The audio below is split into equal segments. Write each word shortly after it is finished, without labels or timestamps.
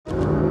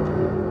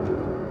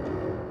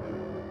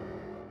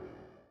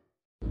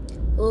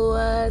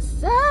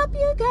What's up,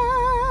 you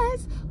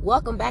guys?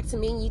 Welcome back to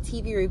Me and You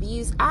TV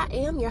Reviews. I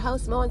am your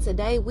host, Mo, and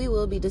today we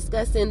will be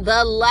discussing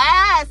the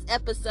last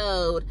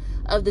episode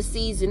of the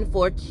season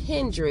for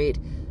Kindred,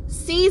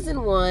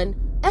 Season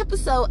 1,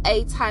 Episode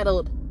 8,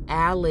 titled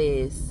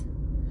Alice.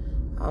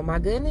 Oh my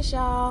goodness,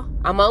 y'all.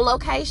 I'm on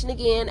location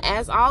again,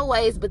 as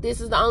always, but this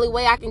is the only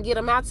way I can get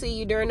them out to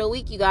you during the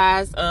week, you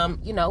guys.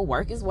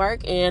 Work is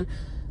work, and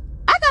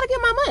I gotta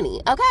get my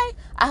money, okay?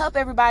 I hope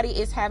everybody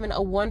is having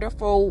a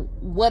wonderful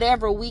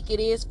whatever week it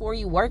is for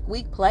you. Work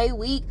week, play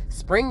week,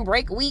 spring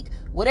break week,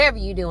 whatever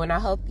you're doing. I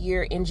hope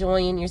you're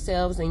enjoying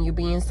yourselves and you're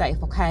being safe,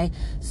 okay?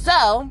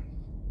 So,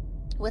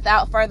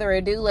 without further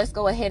ado, let's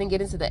go ahead and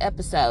get into the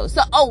episode.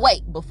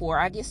 Before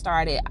I get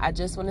started, I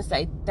just want to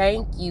say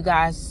thank you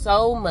guys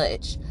so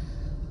much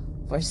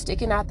for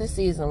sticking out this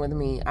season with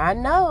me. I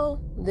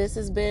know this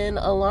has been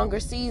a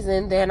longer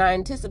season than I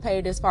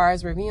anticipated as far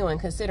as reviewing,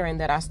 considering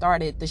that I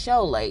started the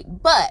show late.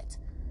 But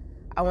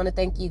I want to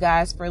thank you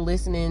guys for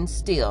listening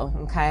still,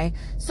 okay?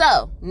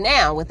 So,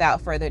 now,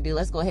 without further ado,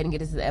 let's go ahead and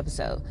get into the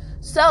episode.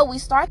 So, we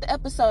start the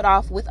episode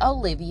off with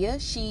Olivia.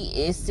 She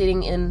is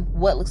sitting in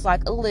what looks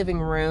like a living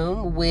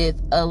room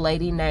with a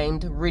lady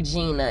named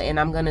Regina, and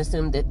I'm going to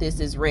assume that this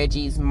is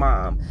Reggie's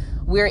mom.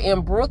 We're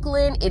in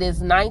Brooklyn. It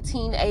is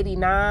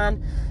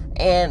 1989.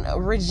 And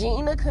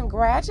Regina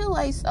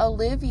congratulates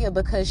Olivia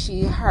because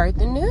she heard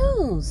the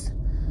news.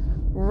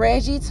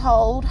 Reggie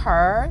told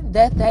her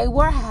that they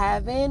were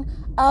having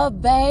a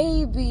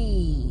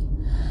baby.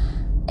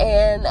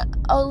 And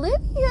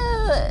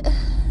Olivia,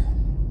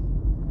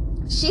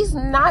 she's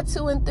not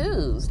too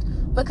enthused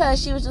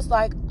because she was just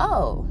like,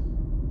 oh,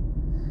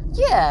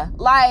 yeah.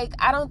 Like,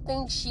 I don't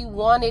think she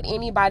wanted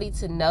anybody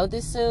to know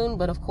this soon.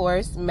 But of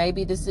course,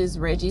 maybe this is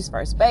Reggie's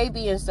first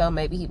baby. And so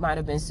maybe he might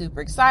have been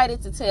super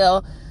excited to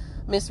tell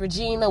Miss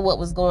Regina what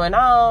was going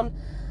on.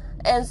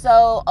 And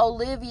so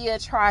Olivia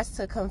tries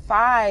to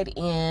confide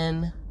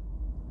in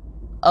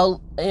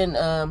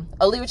Regina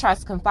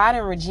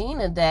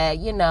that,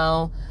 you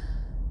know,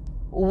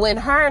 when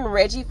her and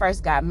Reggie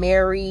first got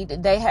married,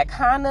 they had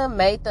kind of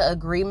made the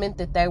agreement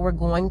that they were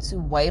going to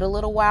wait a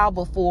little while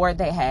before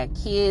they had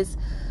kids.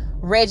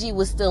 Reggie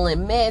was still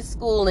in med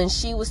school and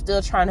she was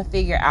still trying to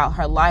figure out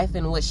her life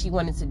and what she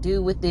wanted to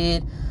do with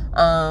it.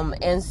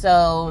 And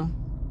so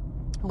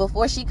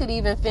before she could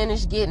even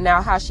finish getting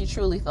out how she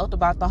truly felt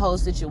about the whole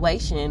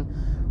situation,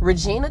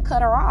 Regina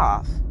cut her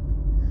off.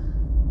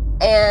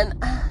 And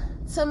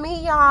to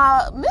me,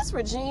 y'all, Miss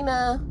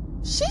Regina,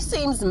 she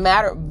seems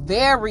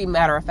very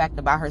matter of fact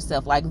about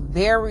herself, like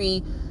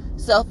very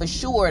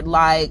self-assured,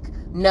 like,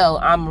 no,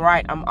 I'm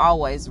right, I'm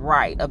always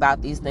right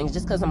about these things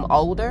just because I'm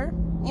older,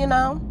 you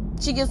know?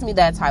 She gives me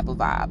that type of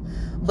vibe.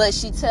 But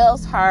she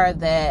tells her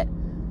that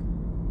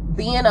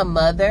being a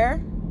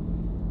mother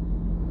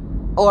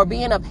or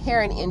being a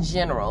parent in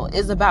general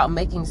is about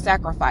making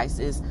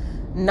sacrifices,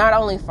 not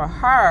only for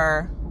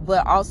her,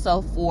 but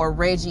also for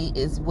Reggie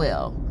as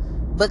well,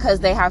 because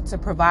they have to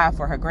provide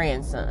for her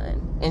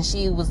grandson. And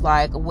she was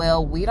like,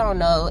 well, we don't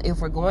know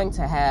if we're going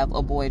to have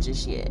a boy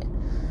just yet.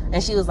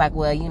 And she was like,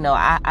 well, you know,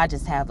 I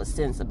just have a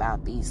sense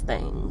about these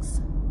things.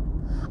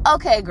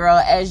 Okay, girl,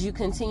 as you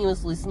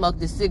continuously smoke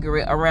this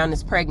cigarette around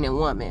this pregnant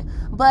woman.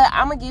 But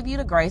I'm going to give you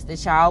the grace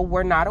that y'all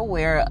were not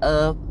aware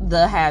of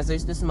the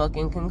hazards that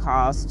smoking can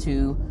cause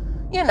to,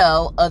 you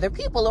know, other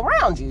people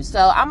around you.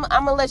 So I'm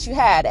going to let you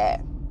have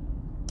that.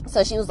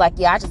 So she was like,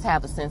 yeah, I just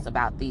have a sense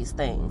about these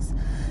things.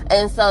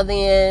 And so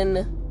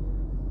then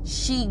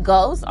she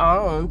goes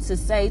on to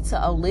say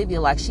to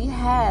Olivia, like, she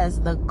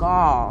has the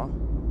gall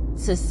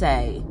to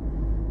say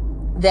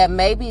that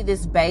maybe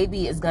this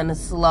baby is going to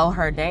slow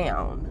her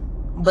down.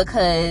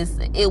 Because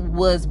it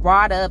was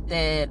brought up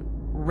that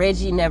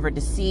Reggie never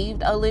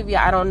deceived Olivia.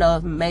 I don't know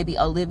if maybe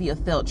Olivia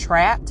felt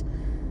trapped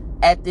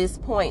at this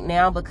point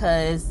now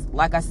because,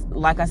 like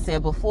I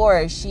said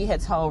before, she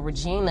had told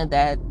Regina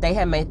that they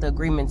had made the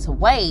agreement to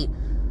wait.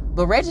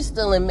 But Reggie's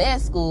still in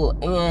med school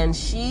and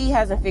she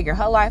hasn't figured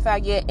her life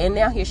out yet. And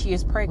now here she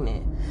is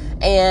pregnant.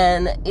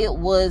 And it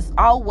was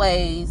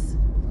always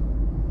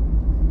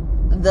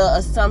the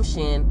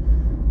assumption,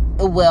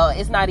 well,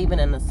 it's not even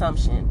an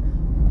assumption.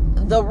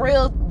 The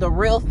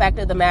real fact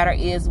of the matter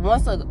is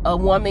once a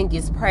woman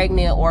gets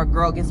pregnant or a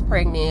girl gets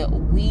pregnant,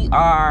 we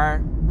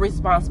are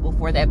responsible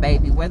for that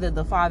baby, whether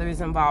the father is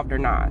involved or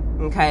not.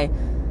 Okay,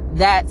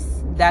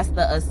 that's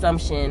the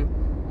assumption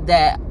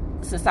that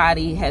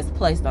society has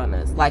placed on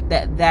us. Like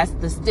that's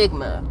the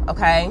stigma.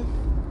 Okay,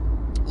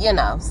 you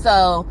know.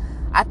 So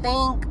I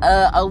think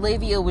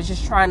Olivia was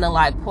just trying to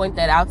like point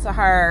that out to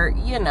her,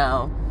 you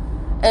know.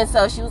 And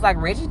so she was like,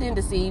 Reggie didn't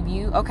deceive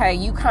you. Okay,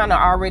 you kind of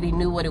already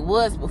knew what it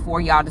was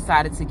before y'all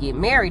decided to get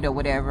married or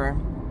whatever.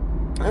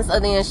 And so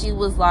then she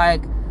was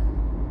like,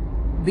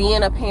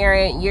 being a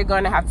parent, you're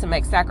going to have to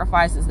make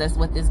sacrifices. That's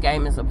what this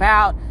game is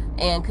about.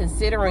 And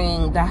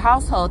considering the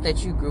household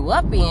that you grew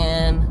up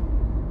in,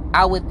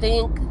 I would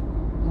think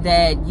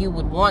that you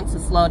would want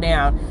to slow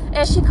down.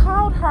 And she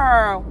called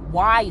her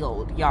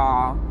wild,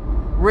 y'all.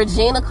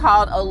 Regina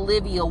called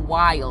Olivia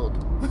wild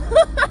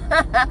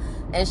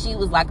And she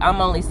was like, I'm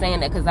only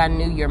saying that because I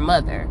knew your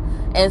mother.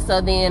 And so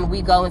then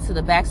we go into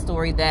the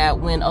backstory that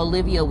when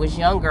Olivia was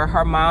younger,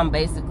 her mom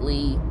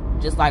basically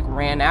just like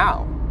ran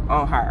out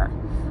on her.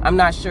 I'm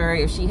not sure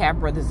if she had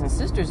brothers and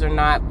sisters or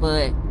not,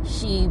 but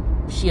she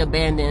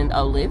abandoned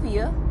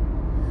Olivia.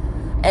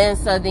 And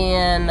so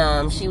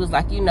then she was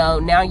like,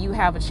 now you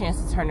have a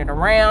chance to turn it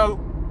around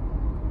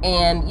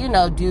and,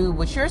 do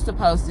what you're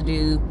supposed to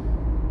do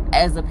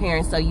as a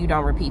parent so you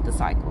don't repeat the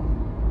cycle.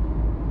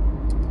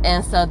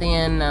 And so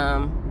then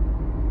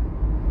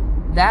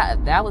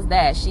that was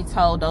that. She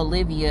told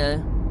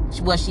Olivia,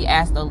 she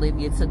asked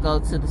Olivia to go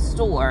to the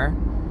store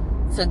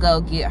to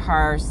go get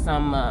her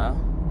some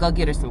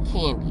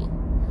candy.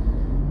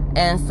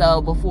 And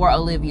so before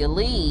Olivia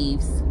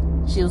leaves,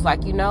 she was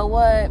like, you know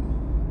what?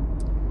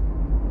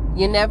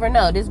 You never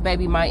know. This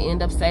baby might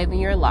end up saving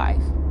your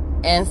life.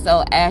 And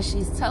so as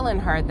she's telling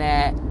her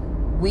that,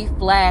 we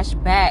flash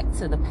back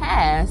to the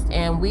past,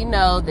 and we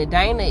know that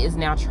Dana is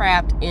now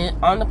trapped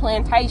on the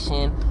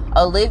plantation.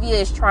 Olivia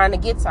is trying to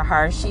get to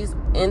her. She's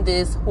in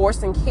this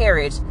horse and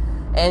carriage,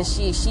 and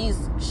she's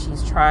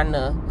trying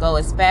to go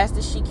as fast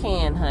as she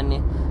can,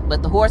 honey.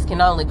 But the horse can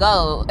only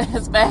go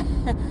as fast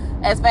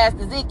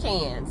as it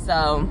can.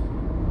 So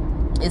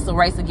it's a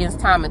race against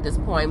time at this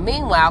point.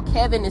 Meanwhile,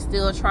 Kevin is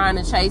still trying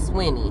to chase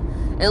Winnie.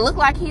 It looked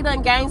like he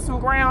done gained some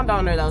ground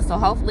on her, though. So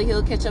hopefully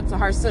he'll catch up to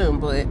her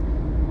soon. But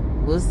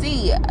we'll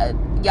see.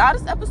 Y'all,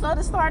 this episode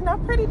is starting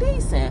out pretty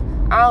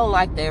decent. I don't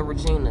like that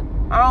Regina.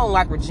 I don't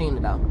like Regina,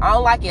 though. I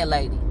don't like that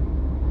lady.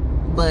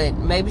 But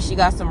maybe she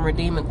got some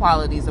redeeming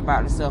qualities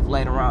about herself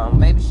later on.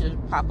 Maybe she'll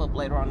pop up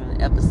later on in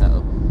the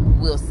episode.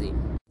 We'll see.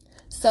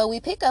 So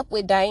we pick up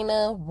with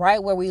Dana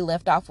right where we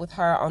left off with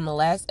her on the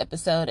last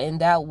episode.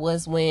 And that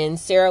was when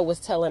Sarah was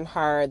telling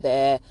her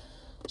that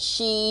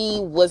she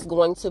was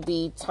going to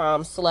be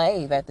Tom's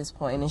slave at this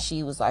point. And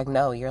she was like,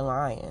 no, you're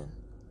lying.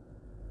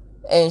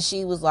 And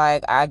she was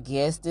like, I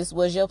guess this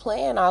was your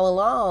plan all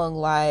along.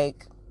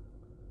 Like,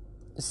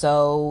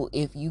 so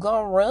if you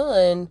gonna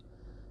run,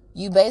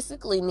 you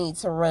basically need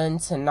to run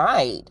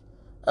tonight.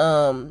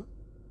 And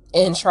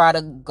try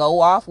to go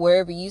off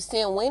wherever you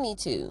sent Winnie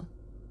to.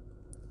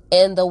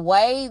 And the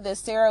way that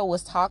Sarah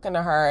was talking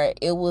to her,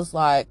 it was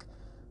like,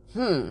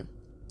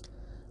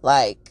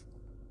 like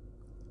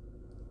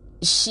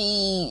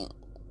she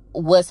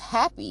was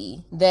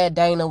happy that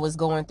Dana was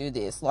going through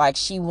this. Like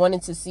she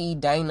wanted to see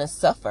Dana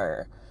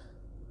suffer.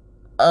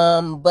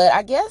 But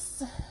I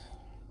guess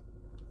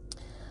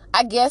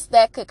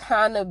that could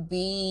kind of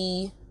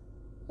be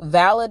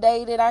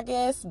validated, I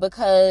guess,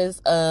 because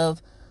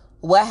of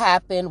what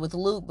happened with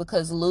Luke,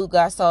 because Luke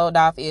got sold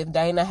off. If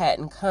Dana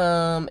hadn't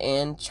come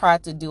and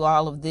tried to do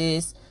all of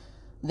this,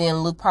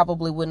 then Luke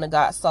probably wouldn't have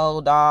got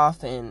sold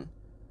off, and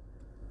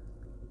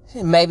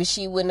maybe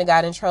she wouldn't have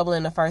got in trouble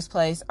in the first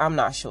place. I'm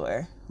not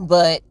sure.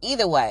 But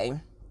either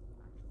way,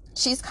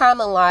 she's kind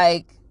of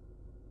like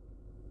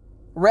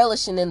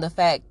relishing in the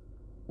fact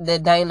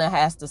that Dana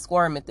has to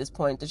squirm at this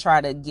point to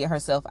try to get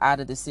herself out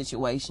of this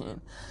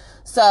situation.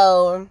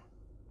 So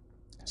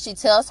she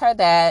tells her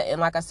that, and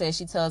like I said,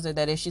 she tells her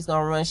that if she's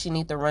gonna run, she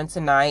needs to run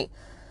tonight.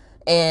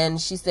 And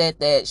she said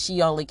that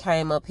she only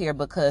came up here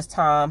because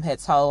Tom had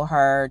told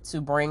her to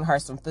bring her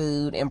some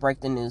food and break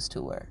the news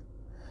to her.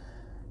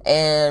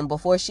 And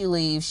before she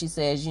leaves, she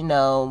says,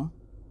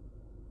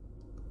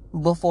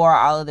 before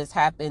all of this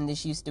happened,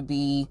 this used to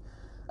be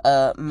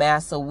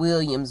Massa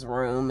Williams'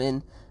 room,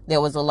 and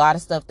there was a lot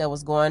of stuff that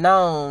was going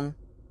on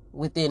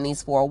within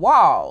these four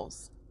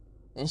walls.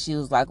 And she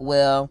was like,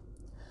 well,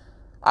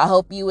 I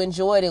hope you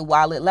enjoyed it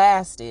while it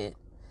lasted.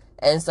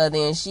 And so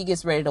then she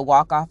gets ready to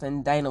walk off,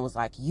 and Dana was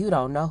like, you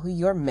don't know who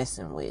you're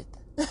messing with.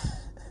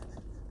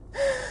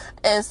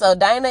 And so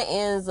Dana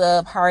ends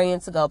up hurrying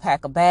to go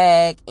pack a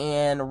bag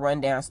and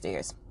run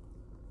downstairs.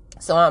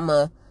 So I'm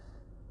going to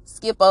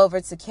skip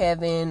over to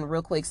Kevin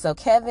real quick. So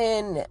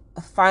Kevin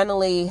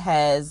finally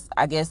has,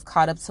 I guess,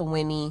 caught up to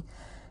Winnie.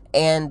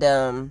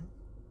 And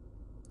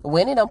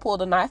Winnie done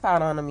pulled a knife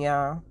out on him,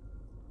 y'all.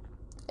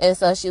 And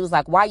so she was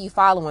like, why are you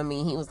following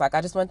me? He was like, I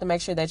just wanted to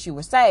make sure that you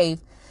were safe.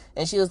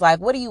 And she was like,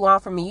 what do you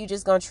want from me? You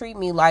just gonna treat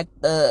me like,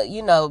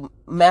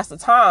 Master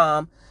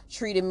Tom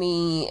treated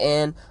me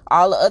and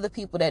all the other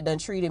people that done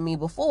treated me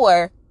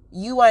before.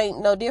 You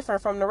ain't no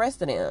different from the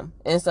rest of them.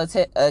 And so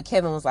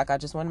Kevin was like, I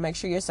just want to make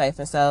sure you're safe.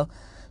 And so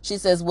she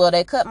says, well,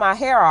 they cut my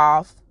hair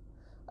off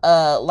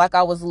like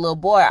I was a little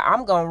boy.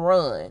 I'm gonna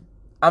run.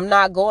 I'm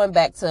not going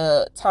back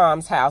to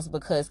Tom's house,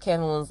 because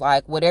Kevin was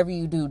like, whatever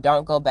you do,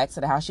 don't go back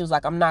to the house. She was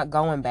like, I'm not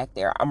going back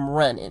there. I'm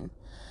running.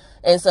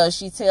 And so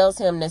she tells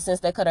him that since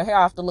they cut her hair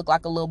off to look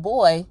like a little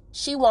boy,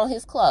 she want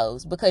his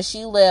clothes, because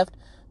she left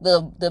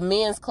the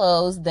men's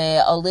clothes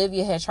that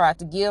Olivia had tried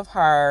to give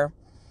her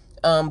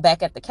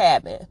back at the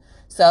cabin.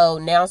 So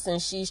now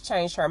since she's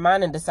changed her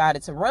mind and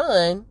decided to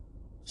run,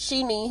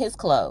 she need his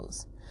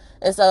clothes.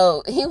 And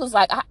so he was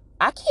like,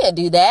 I can't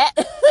do that.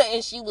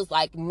 And she was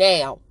like,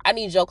 now. I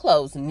need your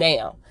clothes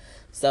now.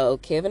 So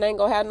Kevin ain't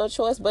gonna have no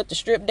choice but to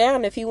strip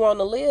down if he want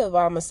to live,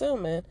 I'm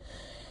assuming.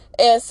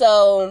 And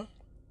so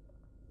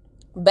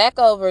Back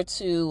over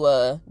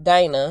to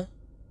Dana.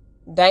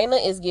 Dana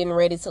is getting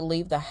ready to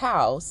leave the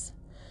house,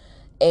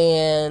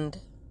 and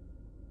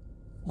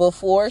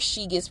before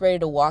she gets ready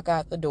to walk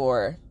out the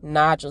door,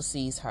 Nigel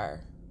sees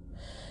her.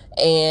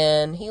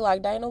 And he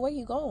like, Dana, where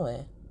you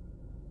going?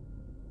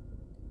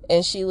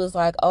 And she was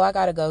like, oh, I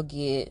gotta go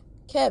get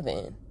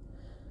Kevin.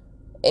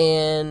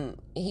 And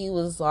he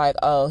was like,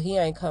 oh, he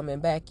ain't coming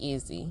back,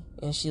 is he?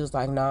 And she was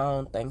like, no, I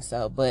don't think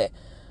so. But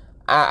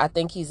I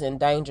think he's in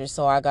danger,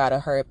 so I gotta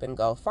hurry up and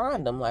go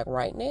find him, like,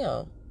 right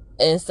now.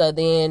 And so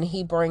then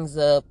he brings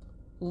up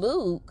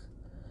Luke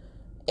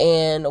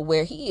and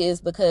where he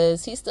is,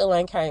 because he still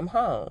ain't came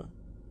home.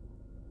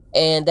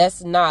 And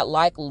that's not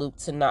like Luke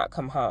to not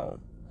come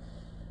home.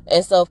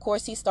 And so, of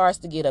course, he starts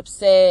to get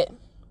upset.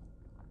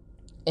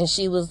 And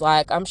she was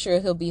like, I'm sure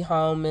he'll be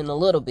home in a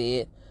little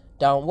bit.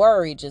 Don't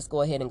worry, just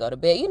go ahead and go to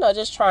bed. You know,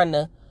 just trying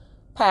to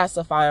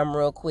pacify him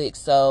real quick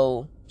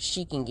so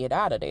she can get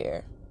out of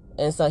there.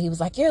 And so he was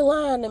like, you're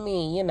lying to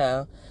me, you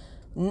know.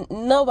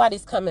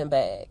 Nobody's coming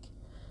back.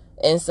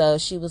 And so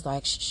she was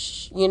like,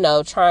 shh, you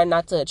know, trying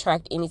not to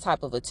attract any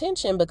type of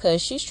attention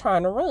because she's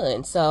trying to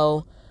run.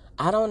 So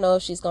I don't know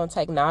if she's going to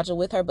take Nigel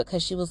with her,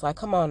 because she was like,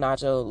 come on,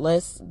 Nigel,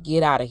 let's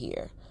get out of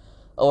here.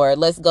 Or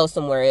let's go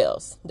somewhere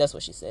else. That's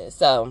what she said.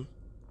 So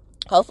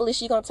hopefully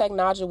she going to take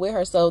Nigel with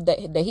her so that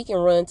he can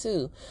run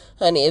too.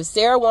 Honey, if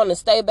Sarah want to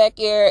stay back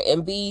there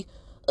and be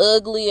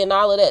ugly and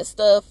all of that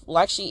stuff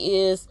like she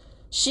is,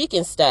 she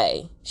can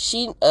stay.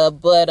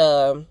 But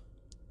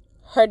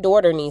her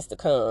daughter needs to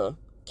come.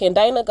 Can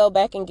Dana go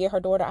back and get her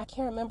daughter? I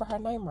can't remember her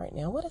name right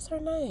now. What is her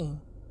name?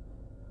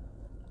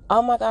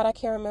 Oh my God, I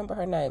can't remember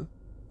her name.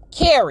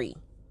 Carrie.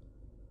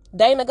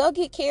 Dana, go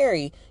get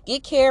Carrie.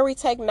 Get Carrie,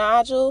 take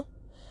Nigel,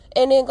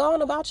 and then go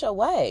on about your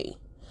way.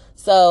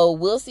 So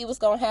we'll see what's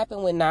going to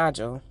happen with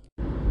Nigel.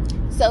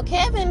 So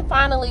Kevin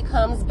finally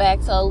comes back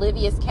to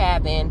Olivia's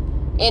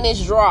cabin in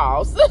his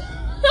drawers.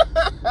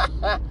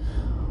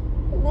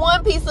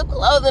 One piece of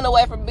clothing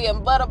away from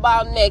being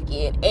butterball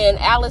naked. And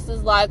Alice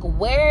is like,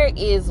 where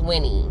is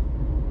Winnie?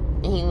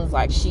 And he was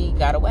like, she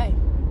got away.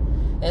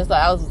 And so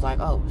Alice was like,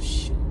 oh,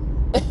 shoot.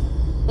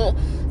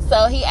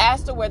 So he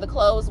asked her where the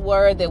clothes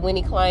were that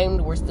Winnie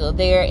claimed were still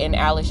there. And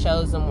Alice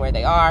shows him where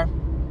they are.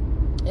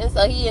 And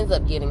so he ends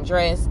up getting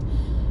dressed.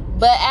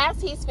 But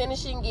as he's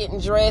finishing getting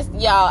dressed,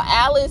 y'all,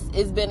 Alice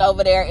has been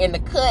over there in the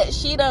cut.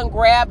 She done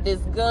grabbed this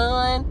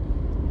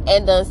gun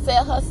and done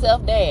set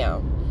herself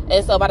down.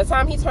 And so by the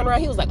time he turned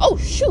around, he was like, oh,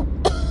 shoot.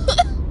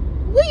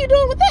 What are you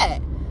doing with that?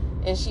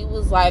 And she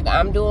was like,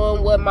 I'm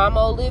doing what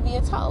Mama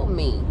Olivia told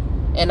me.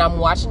 And I'm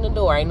watching the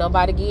door. Ain't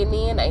nobody getting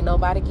in. Ain't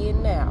nobody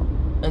getting out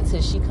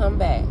until she come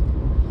back.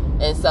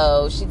 And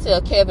so she tell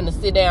Kevin to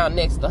sit down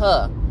next to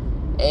her.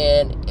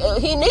 And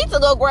he needs to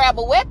go grab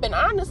a weapon,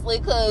 honestly,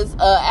 because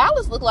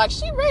Alice looked like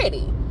she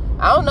ready.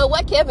 I don't know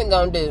what Kevin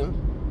gonna do.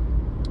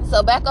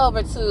 So back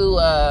over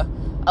to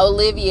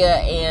Olivia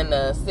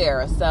and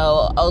Sarah.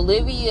 So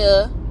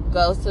Olivia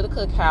goes to the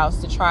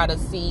cookhouse to try to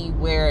see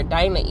where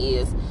Dana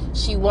is.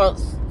 She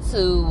wants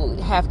to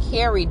have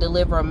Carrie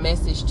deliver a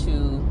message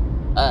to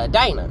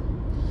Dana.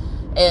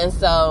 And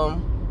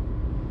so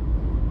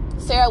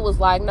Sarah was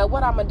like, no,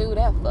 what I'm gonna do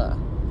that for?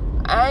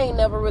 I ain't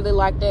never really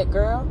liked that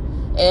girl.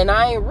 And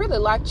I ain't really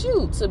liked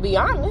you, to be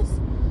honest.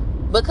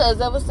 Because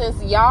ever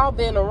since y'all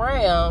been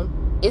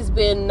around, it's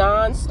been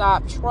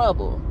non-stop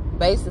trouble.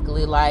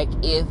 Basically, like,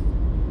 if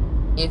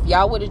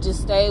y'all would have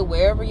just stayed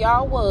wherever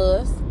y'all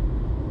was,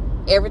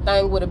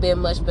 everything would have been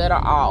much better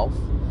off.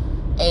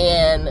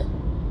 And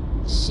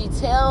she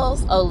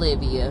tells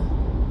Olivia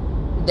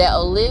that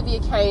Olivia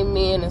came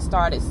in and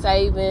started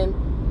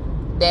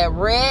saving that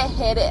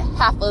red-headed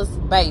heifer's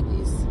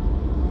babies.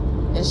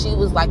 And she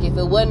was like, if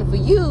it wasn't for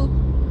you,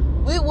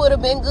 we would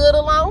have been good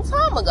a long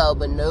time ago.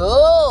 But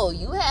no,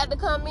 you had to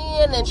come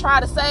in and try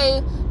to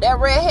save that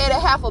red-headed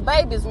heifer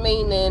babies,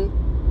 meaning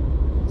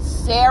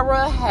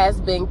Sarah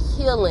has been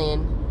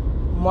killing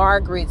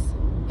Margaret's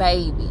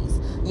babies.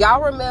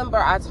 Y'all remember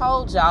I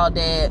told y'all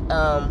that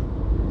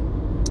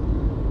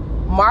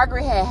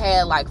Margaret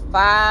had like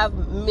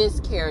 5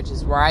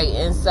 miscarriages, right?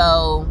 And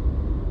so,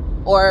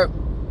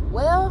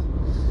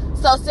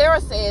 so Sarah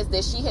says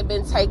that she had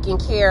been taking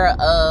care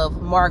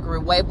of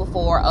Margaret way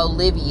before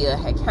Olivia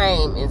had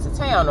came into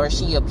town, or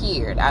she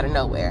appeared out of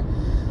nowhere.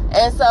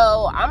 And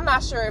so I'm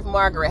not sure if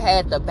Margaret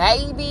had the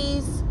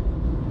babies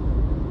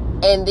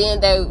and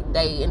then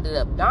they ended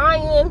up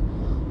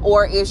dying,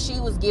 or if she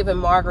was giving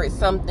Margaret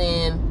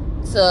something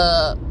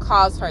to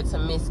cause her to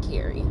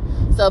miscarry.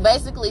 So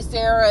basically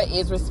Sarah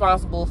is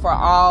responsible for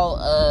all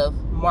of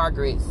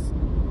Margaret's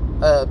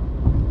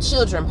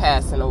children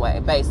passing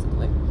away,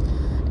 basically.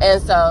 And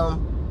so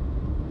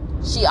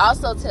she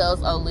also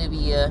tells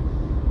Olivia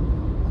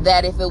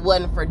that if it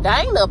wasn't for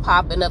Dana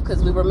popping up,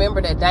 because we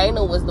remember that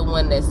Dana was the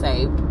one that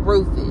saved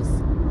Rufus.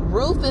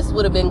 Rufus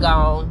would have been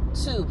gone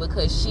too,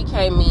 because she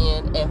came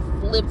in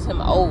and flipped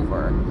him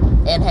over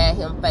and had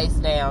him face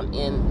down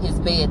in his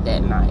bed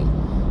that night.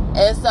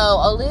 And so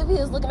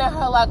Olivia's looking at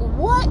her like,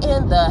 what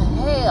in the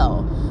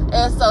hell?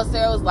 And so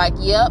Sarah was like,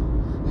 yep,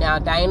 now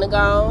Dana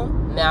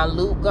gone. Now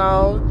Luke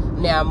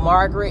gone. Now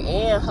Margaret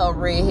and her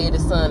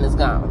redheaded son is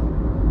gone.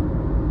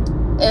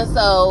 And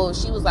so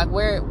she was like,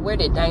 where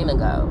did Dana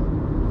go?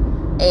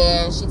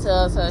 And she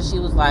tells her, she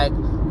was like,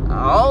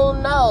 I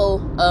don't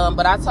know,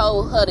 but I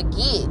told her to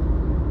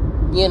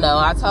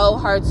I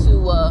told her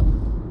to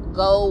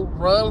go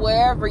run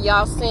wherever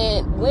y'all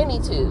sent Winnie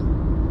to,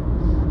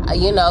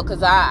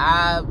 because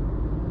I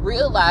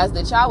realized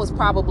that y'all was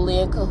probably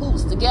in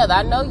cahoots together.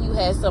 I know you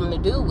had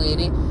something to do with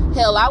it.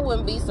 Hell, I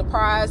wouldn't be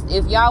surprised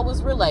if y'all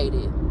was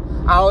related.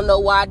 I don't know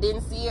why I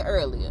didn't see it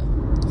earlier.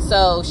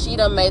 So she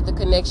done made the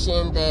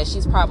connection that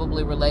she's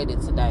probably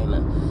related to Dana.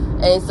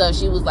 And so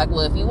she was like,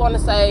 well, if you want to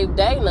save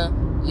Dana,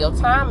 your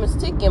time is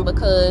ticking,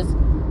 because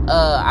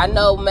I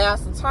know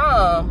Master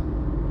Tom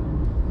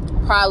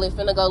probably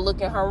finna go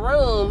look in her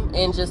room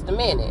in just a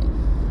minute.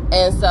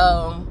 And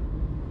so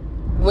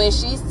when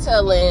she's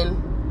telling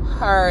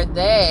her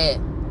that,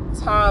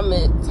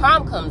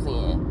 Tom comes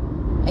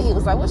in, and he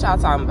was like, what y'all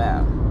talking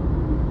about?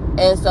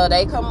 And so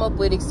they come up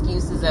with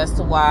excuses as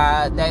to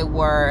why they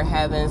were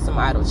having some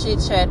idle chit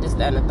chat, this,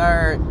 that, and the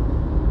third.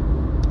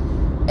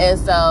 And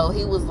so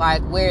he was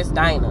like, where's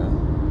Dinah?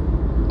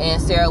 And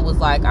Sarah was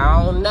like,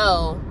 I don't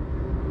know.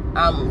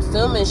 I'm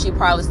assuming she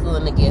probably still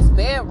in the guest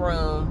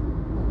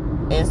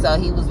bedroom. And so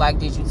he was like,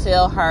 did you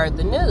tell her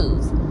the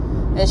news?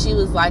 And she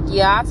was like,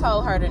 yeah, I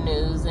told her the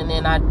news. And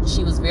then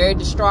she was very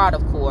distraught,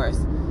 of course.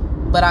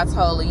 But I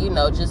told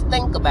her, just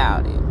think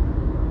about it.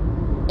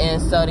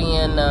 And so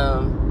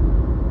then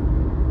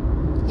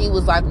he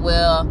was like,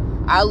 well,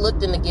 I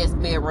looked in the guest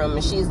bedroom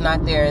and she's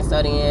not there. And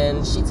so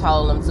then she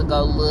told him to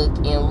go look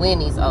in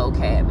Winnie's old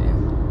cabin.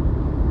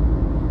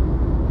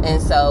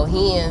 And so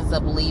he ends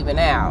up leaving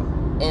out.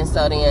 And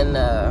so then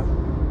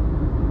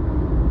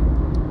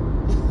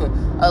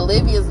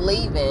Olivia's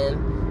leaving,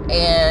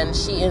 and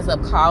she ends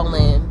up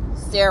calling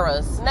Sarah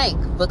a snake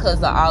because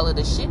of all of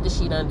the shit that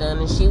she done.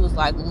 And she was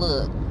like,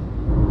 look,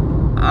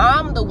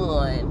 I'm the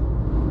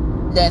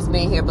one that's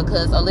been here,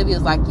 because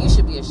Olivia's like, you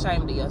should be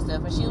ashamed of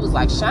yourself. And she was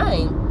like,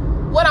 shame?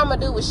 What I'm gonna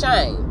do with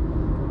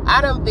shame? I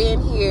done been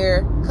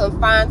here,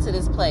 confined to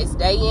this place,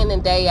 day in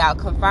and day out,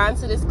 confined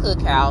to this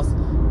cookhouse.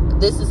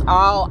 This is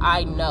all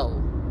I know.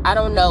 I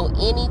don't know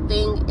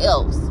anything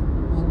else.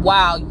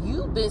 While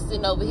you've been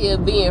sitting over here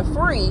being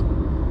free,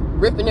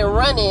 ripping and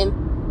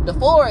running the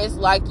forest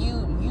like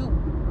you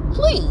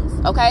please,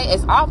 okay?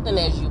 As often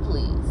as you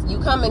please. You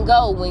come and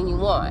go when you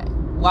want,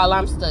 while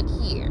I'm stuck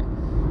here.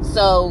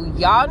 So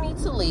y'all need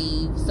to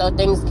leave so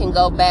things can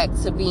go back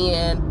to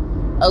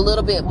being a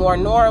little bit more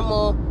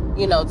normal.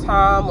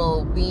 Tom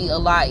will be a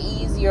lot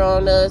easier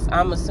on us,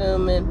 I'm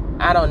assuming.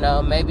 I don't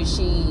know. Maybe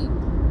she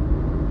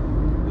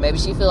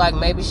feel like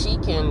maybe she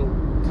can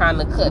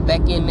kind of cut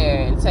back in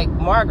there and take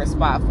Margaret's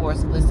spot for a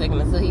split second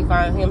until he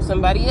finds him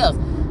somebody else.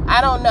 I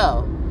don't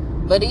know.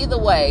 But either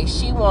way,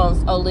 she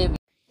wants Olivia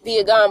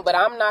gone, but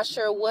I'm not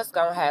sure what's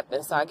going to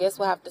happen. So I guess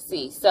we'll have to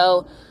see.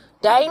 So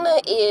Dana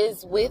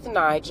is with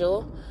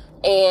Nigel,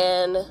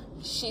 and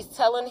she's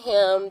telling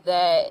him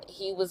that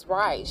he was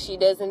right. She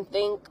doesn't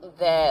think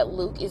that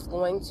Luke is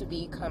going to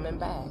be coming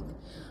back.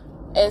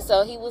 And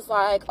so he was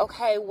like,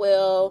 okay,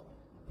 well,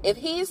 if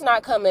he's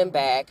not coming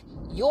back,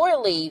 you're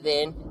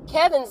leaving,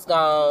 Kevin's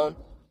gone,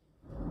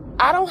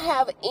 I don't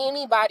have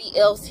anybody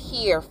else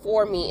here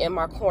for me in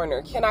my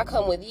corner. Can I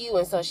come with you?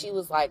 And so she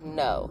was like,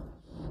 no.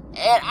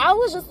 And I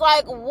was just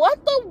like,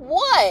 what the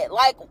what?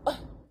 Like,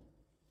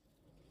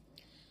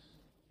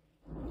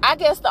 I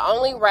guess the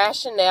only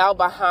rationale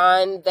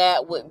behind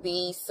that would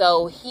be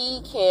so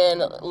he can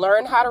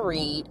learn how to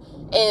read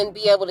and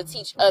be able to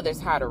teach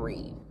others how to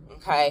read.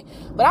 Okay.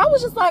 But I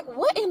was just like,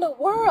 what in the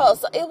world?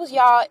 So it was,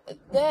 y'all,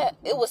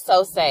 it was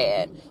so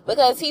sad,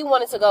 because he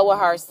wanted to go with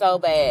her so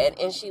bad.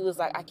 And she was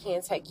like, I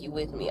can't take you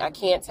with me. I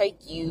can't take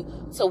you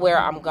to where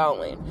I'm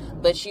going,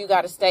 but you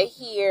got to stay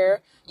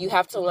here. You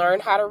have to learn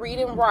how to read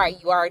and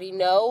write. You already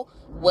know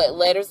what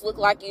letters look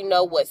like. You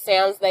know what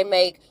sounds they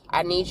make.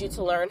 I need you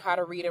to learn how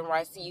to read and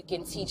write so you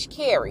can teach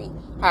Carrie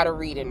how to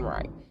read and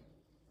write.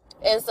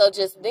 And so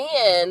just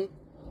then,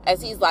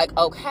 as he's like,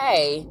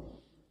 okay,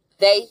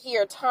 they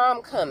hear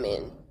Tom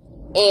coming,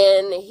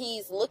 and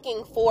he's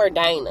looking for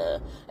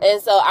Dana. And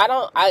so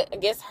I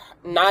guess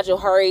Nigel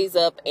hurries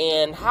up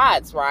and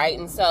hides, right?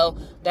 And so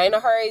Dana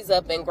hurries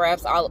up and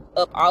grabs all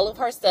of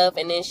her stuff,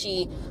 and then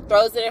she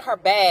throws it in her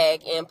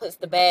bag and puts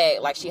the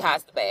bag, like she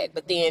hides the bag.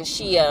 But then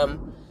she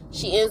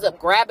ends up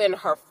grabbing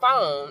her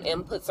phone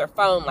and puts her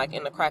phone like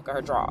in the crack of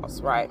her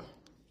drawers, right?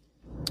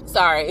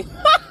 Sorry.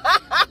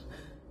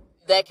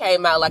 That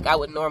came out like I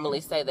would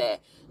normally say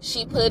that.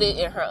 She put it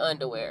in her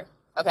underwear.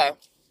 Okay.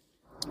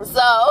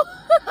 So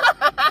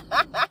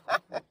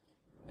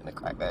in the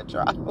crack of her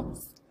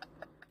drawers.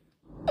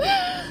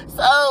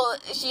 So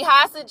she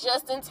hides it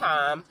just in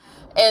time.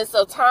 And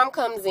so Tom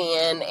comes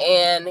in,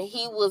 and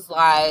he was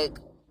like,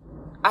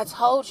 I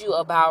told you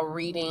about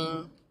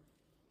reading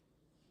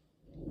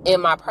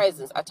in my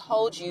presence. I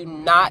told you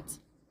not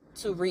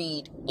to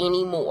read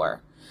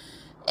anymore.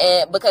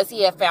 And because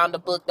he had found a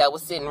book that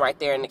was sitting right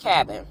there in the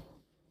cabin.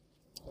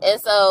 And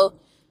so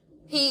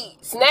he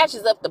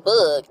snatches up the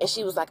book, and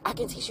she was like, I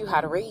can teach you how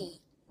to read.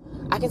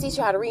 I can teach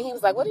you how to read. He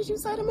was like, what did you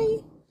say to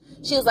me?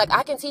 She was like,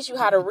 I can teach you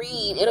how to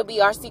read. It'll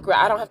be our secret.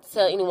 I don't have to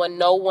tell anyone.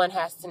 No one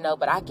has to know,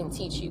 but I can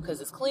teach you,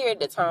 because it's clear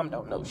that Tom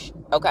don't know shit.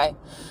 Okay?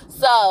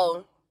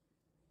 So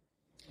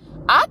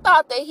I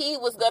thought that he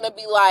was going to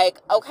be like,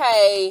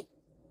 okay,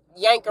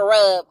 yank her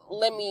up.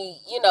 Let me,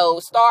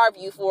 starve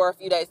you for a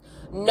few days.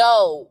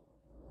 No.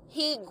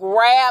 He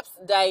grabs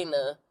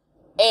Dana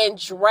and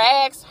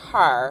drags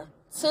her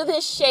to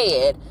this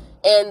shed,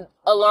 and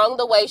along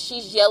the way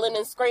she's yelling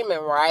and screaming,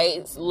 right?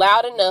 It's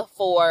loud enough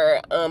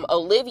for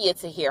Olivia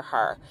to hear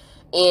her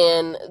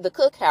in the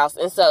cookhouse.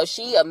 And so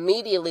she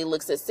immediately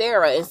looks at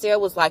Sarah, and Sarah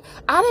was like,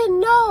 I didn't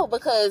know,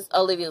 because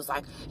Olivia was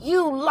like,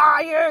 you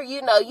liar,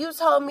 you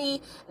told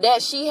me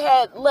that she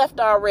had left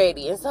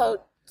already. And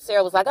so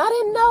Sarah was like, I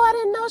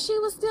didn't know she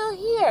was still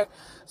here.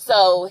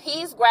 So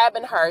he's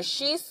grabbing her,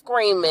 she's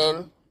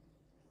screaming.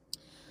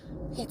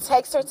 He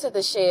takes her to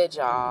the shed,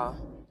 y'all,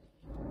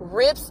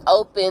 rips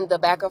open the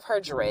back of her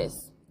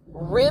dress,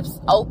 rips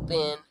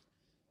open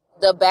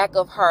the back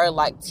of her,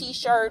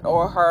 t-shirt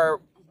or her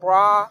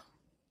bra,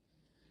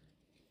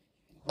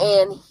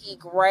 and he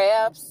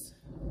grabs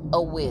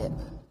a whip.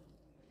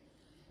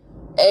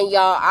 And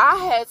y'all, I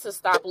had to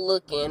stop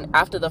looking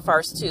after the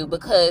first two,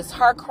 because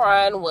her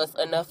crying was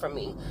enough for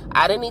me.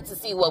 I didn't need to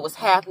see what was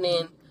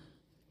happening.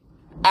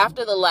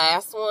 After the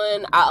last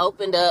one, I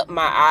opened up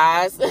my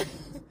eyes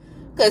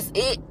because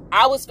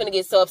I was finna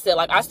get so upset.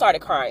 I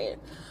started crying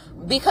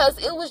because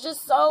it was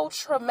just so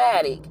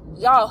traumatic.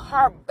 Y'all,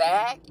 her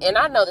back, and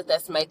I know that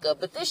that's makeup,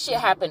 but this shit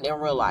happened in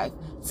real life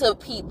to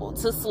people,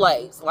 to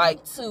slaves,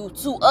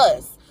 to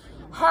us.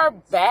 Her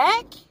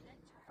back,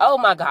 oh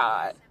my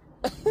God.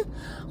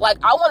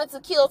 I wanted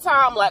to kill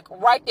Tom,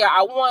 right there.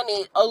 I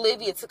wanted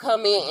Olivia to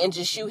come in and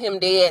just shoot him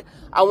dead.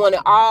 I wanted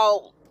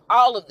all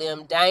of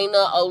them,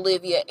 Dana,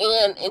 Olivia,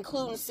 and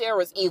including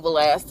Sarah's evil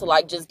ass,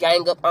 to just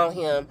gang up on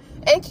him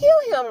and kill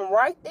him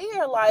right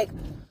there.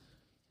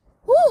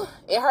 Whew,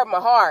 it hurt my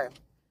heart.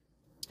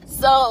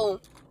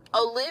 So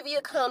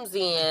Olivia comes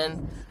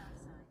in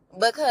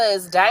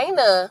because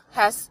Dana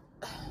has,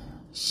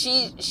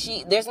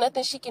 there's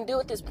nothing she can do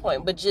at this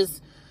point but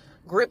just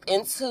grip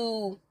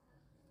into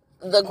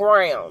the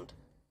ground.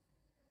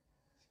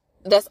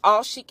 That's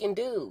all she can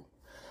do.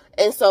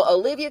 And so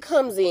Olivia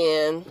comes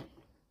in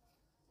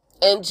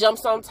and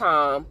jumps on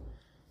Tom.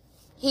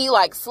 He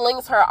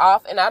slings her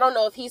off, and I don't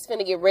know if he's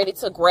finna get ready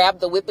to grab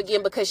the whip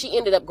again, because she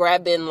ended up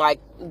grabbing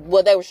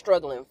they were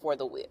struggling for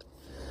the whip.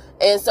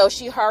 And so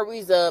she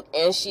hurries up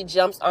and she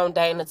jumps on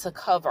Dana to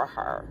cover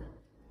her.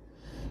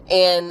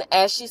 And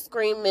as she's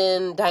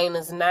screaming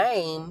Dana's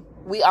name,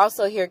 we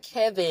also hear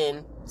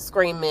Kevin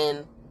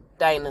screaming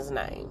Dana's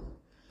name.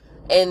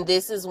 And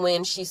this is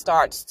when she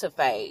starts to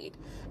fade,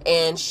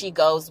 and she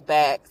goes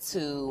back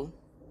to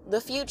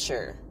the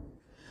future.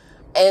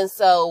 And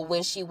so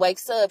when she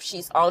wakes up,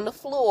 she's on the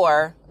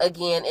floor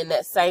again in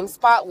that same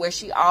spot where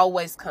she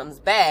always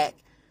comes back,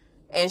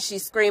 and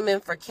she's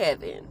screaming for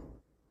Kevin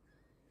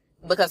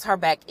because her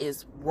back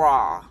is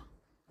raw.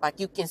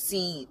 You can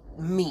see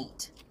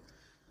meat.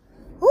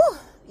 Whew,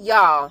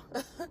 y'all.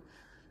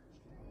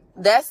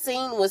 That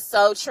scene was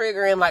so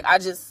triggering.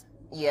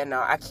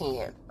 I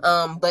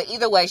can't. But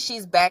either way,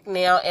 she's back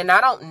now, and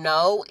I don't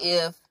know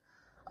if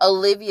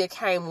Olivia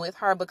came with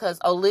her, because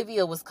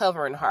Olivia was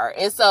covering her.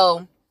 And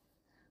so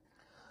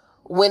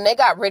when they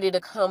got ready to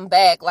come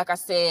back, like I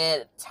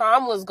said,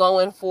 Tom was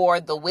going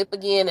for the whip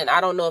again, and I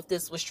don't know if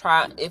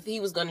if he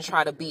was going to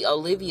try to beat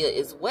Olivia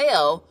as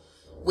well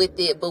with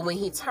it, but when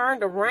he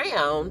turned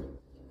around,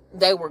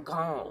 they were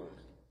gone.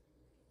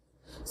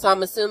 So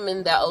I'm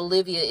assuming that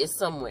Olivia is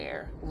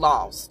somewhere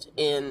lost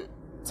in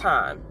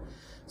time.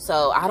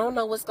 So I don't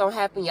know what's going to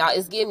happen, y'all.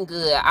 It's getting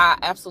good. I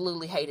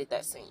absolutely hated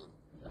that scene.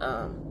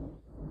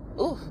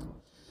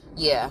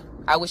 Yeah,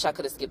 I wish I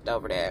could have skipped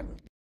over that.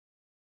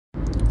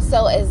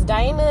 So as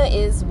Dana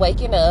is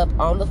waking up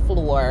on the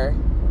floor,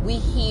 we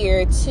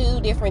hear two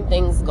different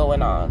things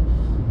going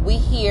on. We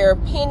hear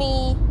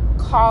Penny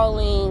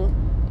calling,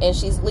 and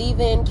she's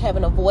leaving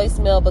Kevin a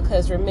voicemail,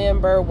 because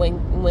remember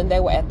when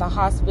they were at the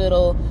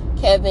hospital,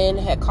 Kevin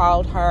had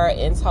called her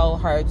and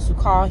told her to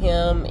call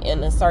him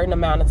in a certain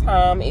amount of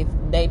time if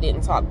they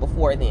didn't talk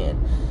before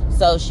then.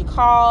 So she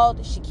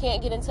called. She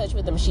can't get in touch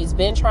with him. She's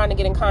been trying to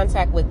get in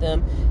contact with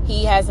him.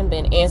 He hasn't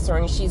been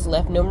answering. She's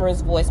left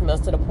numerous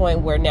voicemails to the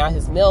point where now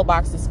his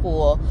mailbox is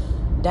full.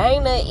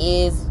 Dana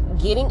is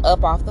getting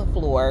up off the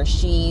floor.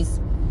 She's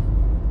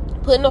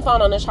putting the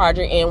phone on the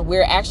charger, and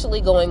we're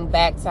actually going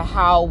back to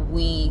how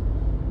we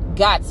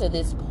got to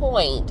this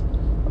point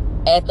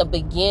at the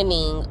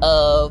beginning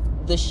of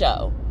the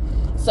show.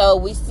 So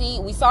we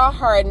saw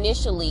her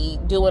initially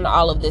doing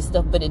all of this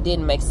stuff, but it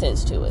didn't make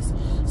sense to us.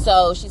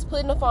 So she's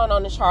putting the phone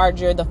on the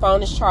charger. The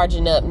phone is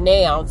charging up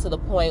now to the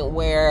point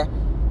where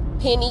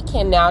Penny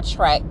can now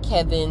track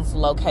Kevin's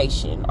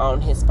location on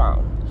his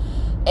phone.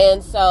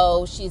 And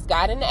so she's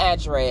got an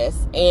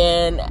address,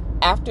 and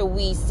after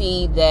we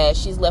see that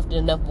she's left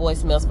enough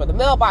voicemails for the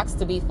mailbox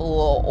to be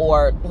full,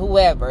 or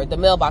whoever, the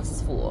mailbox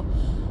is full,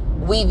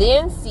 We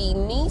then see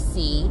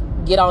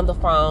Niecy get on the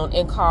phone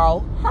and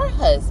call her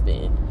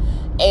husband.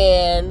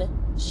 And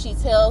she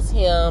tells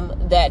him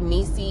that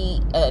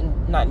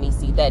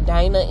that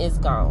Dana is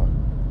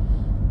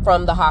gone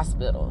from the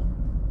hospital.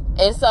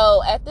 And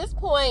so at this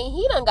point,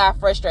 he done got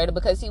frustrated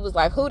because he was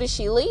like, who did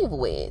she leave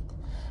with?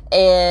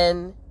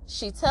 And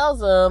she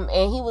tells him,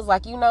 and he was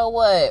like, you know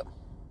what?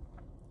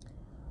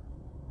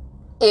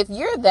 If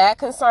you're that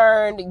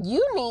concerned,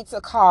 you need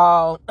to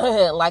call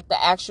like the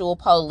actual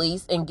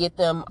police and get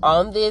them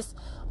on this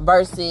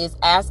versus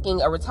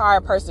asking a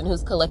retired person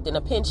who's collecting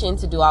a pension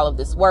to do all of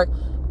this work.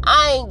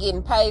 I ain't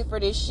getting paid for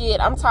this shit.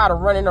 I'm tired of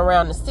running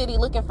around the city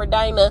looking for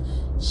Dana.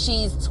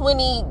 She's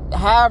 20,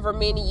 however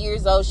many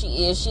years old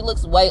she is. She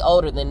looks way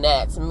older than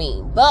that to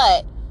me.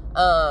 But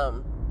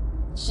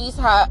she's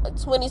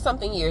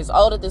 20-something years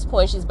old at this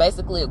point. She's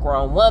basically a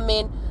grown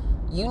woman.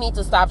 You need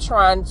to stop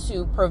trying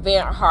to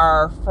prevent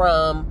her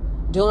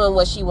from doing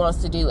what she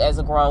wants to do as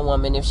a grown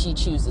woman if she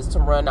chooses to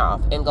run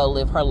off and go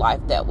live her life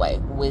that way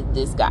with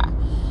this guy.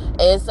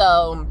 And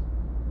so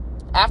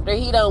after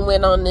he done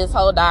went on this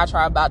whole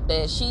diatribe about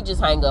that, she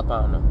just hang up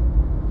on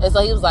him. And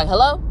so he was like,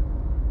 hello?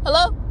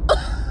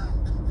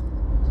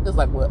 It's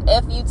like, well,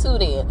 F you too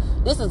then.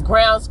 This is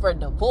grounds for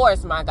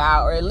divorce, my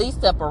guy, or at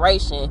least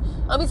separation.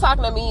 Don't be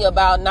talking to me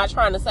about not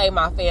trying to save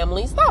my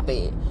family. Stop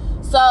it.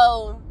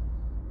 So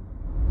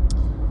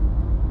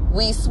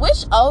we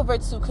switch over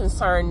to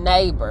Concerned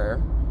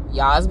Neighbor.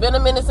 Y'all, it's been a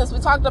minute since we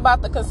talked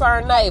about the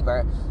Concerned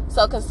Neighbor.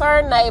 So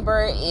Concerned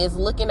Neighbor is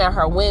looking out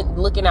her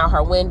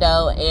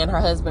window, and her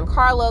husband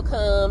Carlo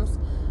comes,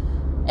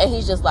 and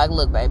he's just like,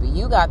 look, baby,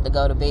 you got to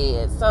go to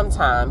bed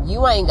sometime.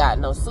 You ain't got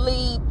no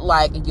sleep.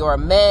 Like, you're a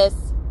mess.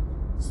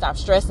 Stop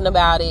stressing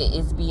about it.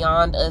 It's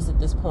beyond us at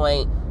this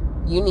point.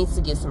 You need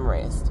to get some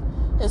rest.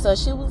 And so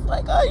she was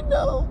like, I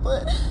know,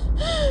 but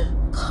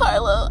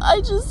Carlo,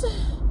 I just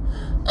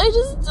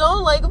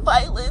don't like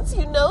violence.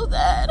 You know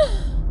that.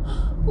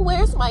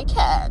 Where's my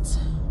cat?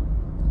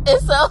 And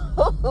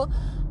so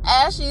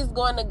as she's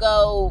going to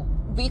go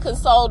be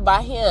consoled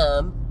by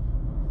him,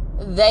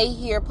 they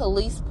hear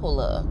police pull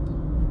up.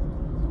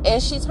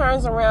 And she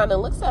turns around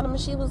and looks at him, and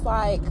she was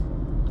like,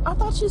 I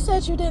thought you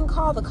said you didn't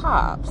call the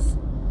cops.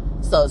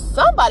 So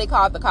somebody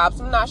called the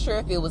cops. I'm not sure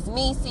if it was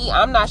Niecy.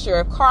 I'm not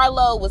sure if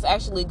Carlo was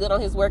actually good on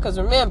his word. Because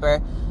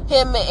remember,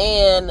 him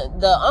and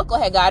the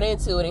uncle had got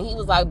into it, and he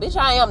was like, bitch,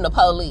 I am the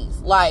police.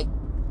 Like,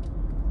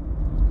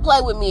 play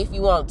with me if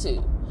you want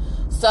to.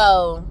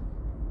 So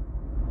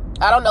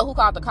I don't know who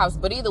called the cops,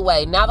 but either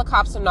way, now the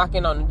cops are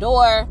knocking on the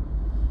door.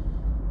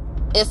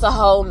 It's a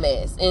whole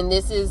mess. And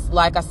this is,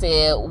 like I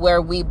said,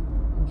 where we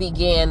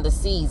began the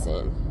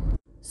season.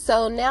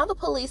 So now the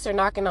police are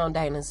knocking on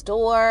Dana's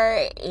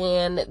door,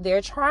 and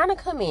they're trying to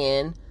come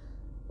in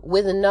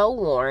with no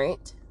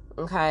warrant.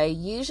 Okay,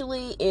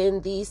 usually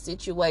in these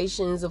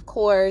situations, of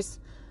course,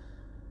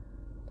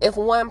 if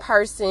one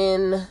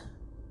person,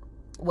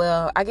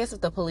 well, I guess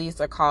if the police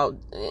are called,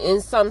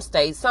 in some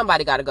states,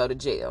 somebody got to go to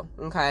jail.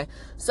 Okay,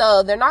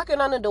 so they're knocking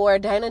on the door.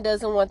 Dana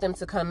doesn't want them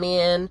to come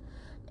in.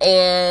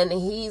 And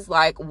he's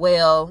like,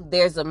 well,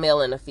 there's a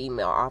male and a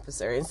female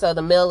officer. And so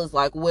the male is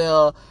like,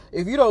 well,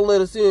 if you don't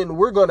let us in,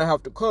 we're going to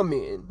have to come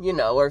in,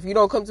 or if you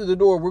don't come to the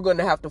door, we're going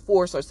to have to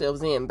force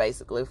ourselves in,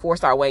 basically,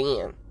 force our way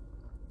in.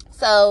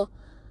 So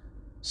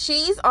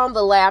she's on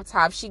the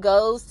laptop. She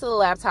goes to the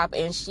laptop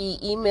and she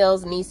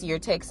emails Niecy or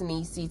texts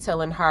Niecy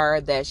telling her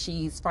that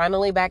she's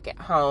finally back at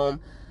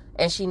home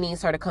and she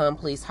needs her to come,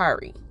 please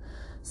hurry.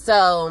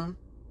 So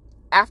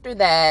after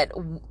that,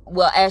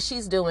 well, as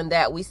she's doing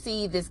that, we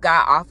see this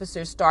guy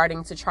officer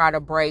starting to try to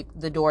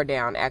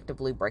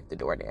actively break the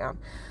door down.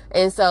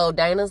 And so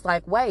Dana's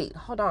like, wait,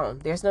 hold on.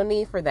 There's no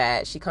need for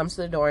that. She comes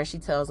to the door and she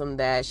tells him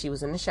that she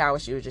was in the shower.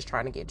 She was just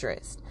trying to get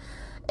dressed.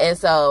 And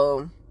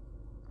so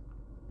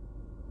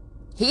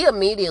he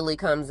immediately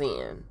comes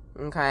in,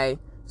 okay,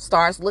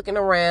 starts looking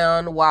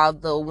around while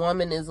the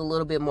woman is a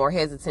little bit more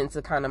hesitant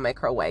to kind of make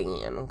her way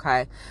in,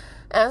 okay.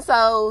 And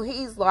so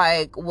he's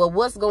like, well,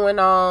 what's going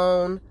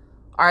on?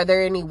 Are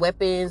there any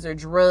weapons or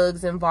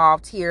drugs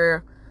involved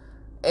here?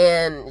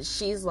 And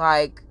she's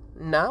like,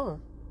 no.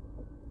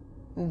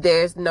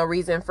 There's no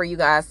reason for you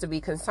guys to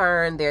be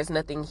concerned. There's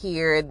nothing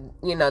here,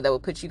 that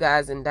would put you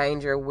guys in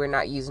danger. We're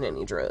not using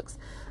any drugs.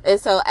 And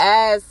so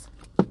as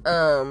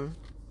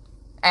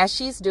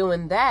she's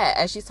doing that,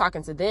 as she's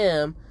talking to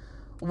them,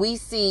 we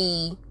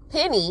see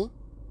Penny.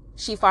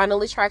 She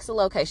finally tracks the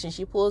location.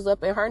 She pulls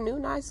up in her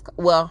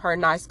her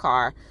nice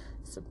car.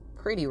 It's a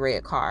pretty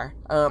red car.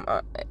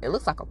 It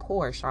looks like a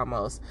Porsche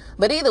almost.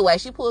 But either way,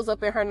 she pulls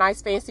up in her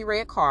nice fancy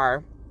red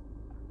car.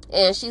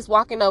 And she's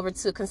walking over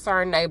to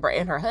Concerned Neighbor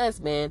and her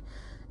husband.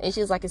 And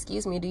she's like,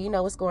 excuse me, do you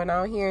know what's going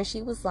on here? And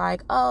she was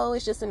like, oh,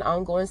 it's just an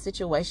ongoing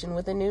situation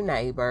with a new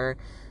neighbor.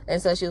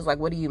 And so she was like,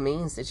 what do you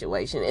mean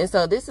situation? And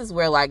so this is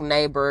where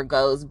neighbor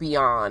goes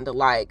beyond.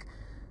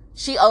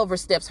 She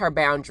oversteps her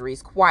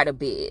boundaries quite a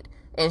bit.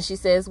 And she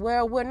says,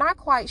 well, we're not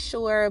quite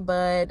sure,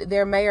 but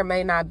there may or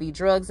may not be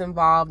drugs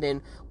involved.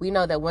 And we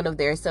know that one of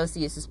their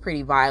associates is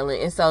pretty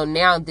violent. And so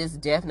now this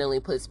definitely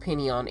puts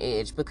Penny on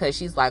edge, because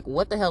she's like,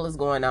 what the hell is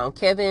going on?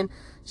 Kevin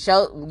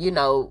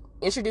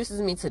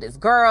introduces me to this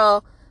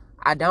girl.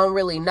 I don't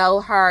really know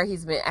her.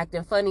 He's been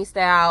acting funny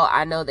style.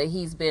 I know that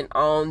he's been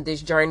on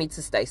this journey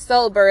to stay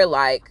sober.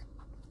 Like,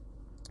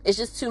 it's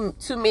just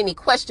too many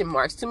question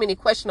marks, too many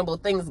questionable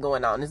things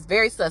going on. It's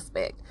very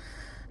suspect.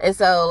 And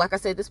so, like I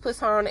said, this puts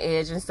her on the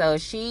edge. And so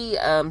she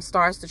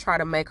starts to try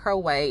to make her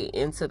way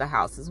into the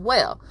house as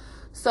well.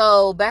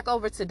 So back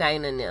over to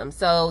Dana and them.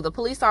 So the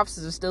police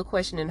officers are still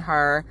questioning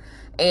her.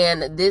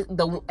 And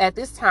at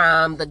this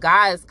time, the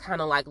guy is kind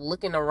of like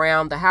looking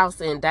around the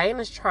house. And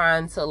Dana's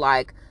trying to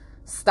like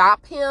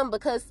stop him,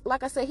 because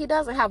like I said, he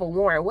doesn't have a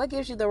warrant. What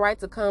gives you the right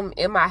to come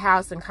in my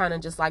house and kind of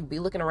just like be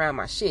looking around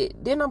my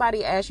shit? Didn't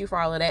nobody ask you for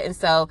all of that? And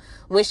so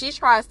when she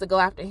tries to go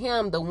after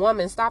him, the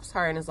woman stops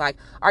her and is like,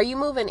 are you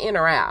moving in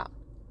or out?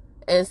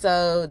 And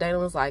so Dana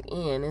was like,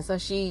 in. And so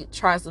she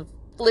tries to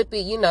flip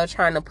it,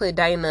 trying to put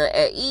Dana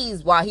at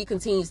ease while he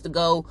continues to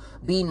go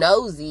be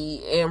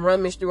nosy and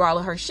rummage through all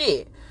of her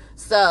shit.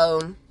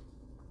 So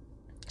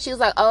she was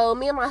like, oh,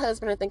 me and my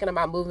husband are thinking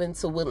about moving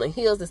to Woodland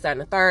Hills, this, that,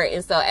 and the third.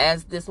 And so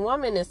as this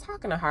woman is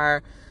talking to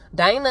her,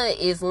 Dana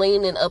is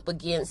leaning up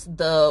against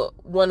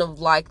one of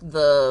like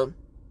the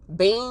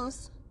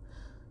beams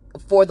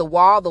for the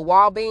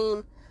wall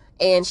beam.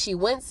 And she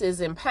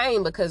winces in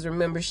pain because,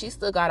 remember, she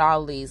still got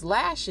all these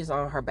lashes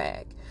on her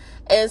back.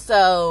 And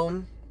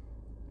so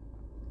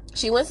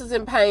she winces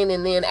in pain.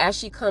 And then as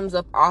she comes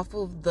up off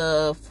of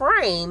the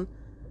frame,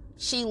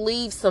 she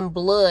leaves some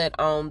blood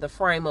on the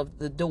frame of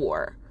the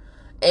door.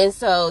 And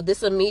so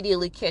this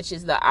immediately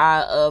catches the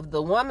eye of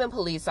the woman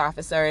police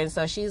officer. And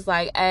so she's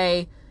like,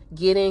 hey,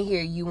 get in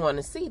here. You want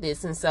to see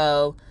this? And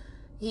so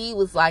he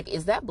was like,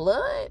 is that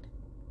blood?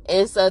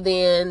 And so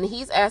then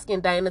he's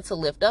asking Dana to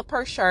lift up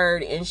her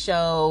shirt and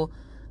show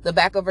the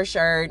back of her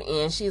shirt.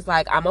 And she's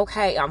like, I'm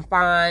okay. I'm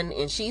fine.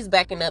 And she's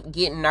backing up,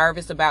 getting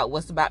nervous about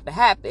what's about to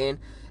happen.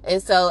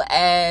 And so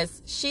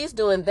as she's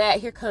doing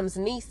that, here comes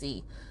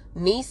Niecy.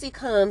 Niecy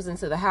comes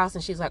into the house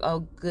and she's like,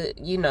 oh, good.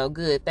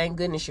 Good. Thank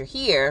goodness you're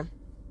here.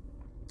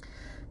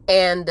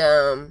 And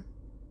the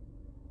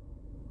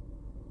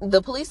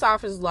police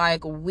officer's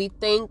like, we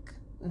think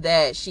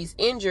that she's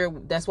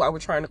injured. That's why we're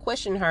trying to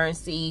question her and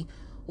see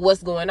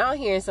what's going on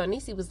here. And so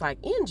Niecy was like,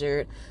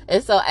 injured?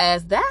 And so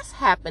as that's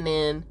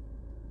happening,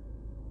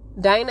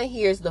 Dana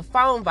hears the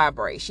phone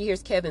vibrate. She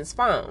hears Kevin's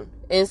phone.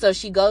 And so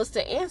she goes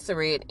to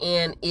answer it,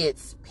 and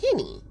it's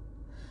Penny.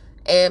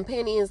 And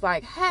Penny is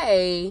like,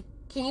 hey,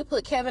 can you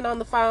put Kevin on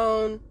the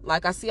phone?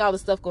 Like, I see all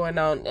this stuff going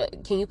on.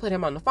 Can you put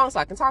him on the phone so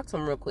I can talk to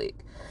him real quick?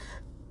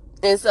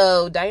 And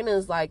so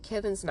Dana's like,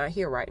 Kevin's not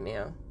here right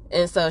now.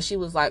 And so she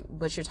was like,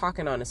 but you're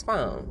talking on his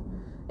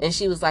phone. And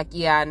she was like,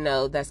 yeah, I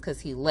know. That's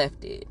because he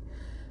left it.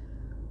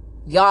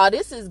 Y'all,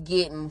 this is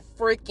getting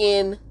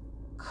freaking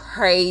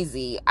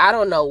crazy. I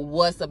don't know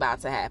what's about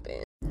to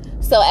happen.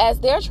 So as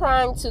they're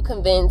trying to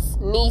convince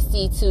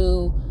Niecy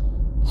to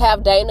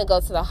have Dana go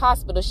to the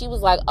hospital, she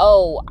was like,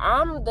 oh,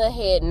 I'm the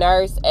head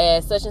nurse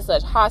at such and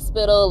such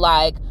hospital.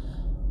 Like,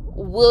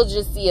 we'll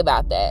just see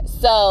about that.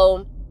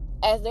 So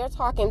as they're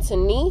talking to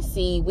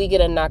Niecy, we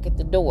get a knock at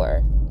the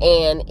door,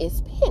 and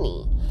it's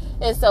Penny.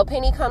 And so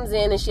Penny comes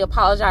in and she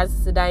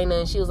apologizes to Dana,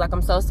 and she was like,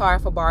 I'm so sorry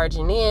for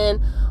barging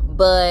in,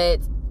 but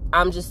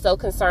I'm just so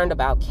concerned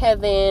about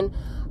Kevin.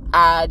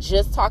 I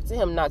just talked to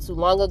him not too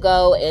long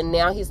ago, and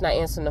now he's not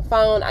answering the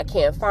phone. I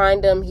can't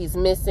find him. He's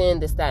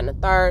missing, this, that, and the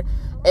third.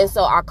 And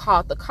so I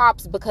called the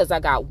cops because I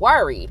got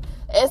worried.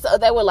 And so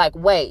they were like,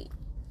 wait,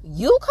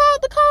 you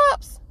called the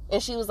cops?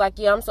 And she was like,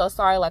 yeah, I'm so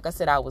sorry. Like I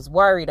said, I was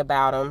worried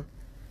about him.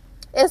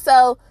 And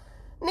so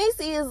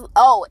Niecy is,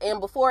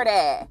 and before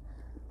that,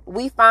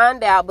 we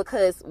find out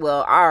because,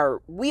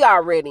 we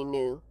already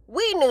knew.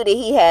 We knew that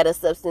he had a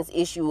substance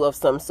issue of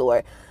some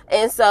sort.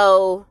 And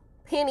so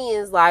Penny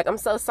is like, I'm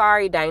so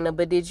sorry, Dana,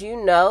 but did you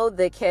know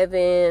that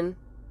Kevin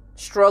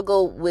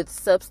struggled with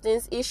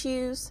substance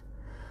issues?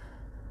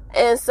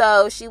 And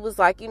so she was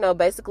like,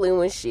 basically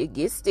when shit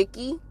gets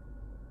sticky,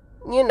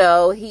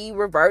 he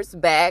reverts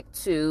back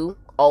to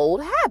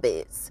old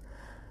habits.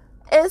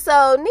 And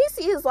so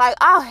Niecy is like,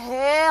 oh,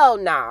 hell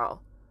no.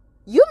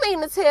 You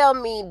mean to tell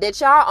me that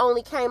y'all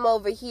only came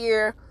over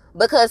here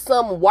because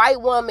some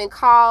white woman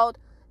called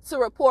to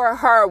report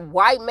her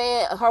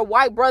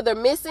white brother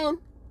missing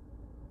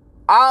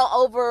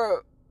all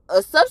over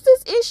a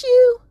substance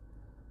issue?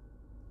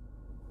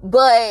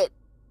 But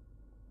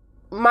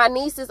my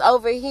niece is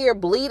over here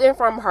bleeding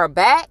from her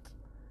back,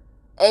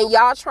 and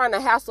y'all trying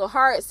to hassle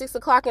her at 6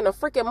 o'clock in the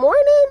freaking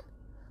morning?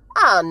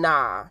 Oh,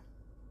 nah.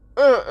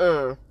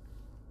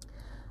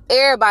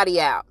 Everybody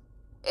out.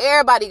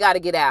 Everybody got to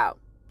get out.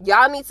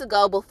 Y'all need to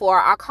go before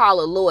I call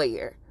a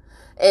lawyer.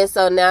 And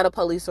so now the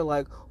police are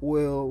like,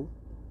 well,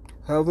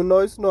 have a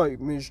nice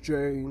night, Miss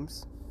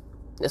James.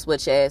 That's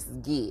what your asses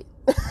get.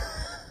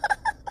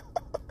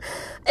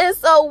 And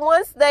so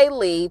once they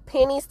leave,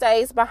 Penny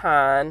stays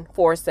behind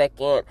for a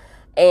second,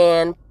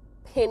 and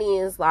Penny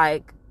is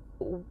like,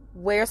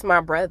 where's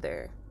my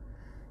brother?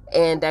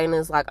 And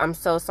Dana's like, I'm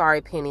so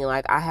sorry, Penny.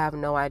 Like, I have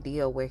no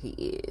idea where he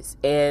is.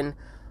 And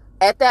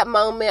at that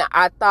moment,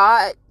 I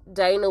thought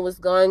Dana was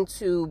going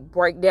to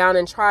break down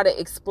and try to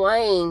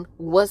explain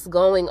what's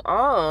going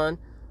on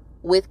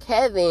with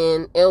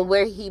Kevin and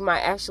where he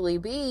might actually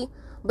be.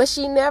 But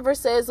she never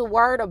says a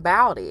word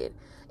about it.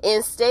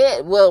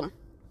 Instead,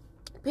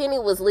 Penny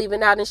was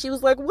leaving out and she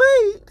was like,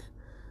 wait.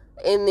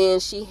 And then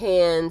she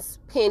hands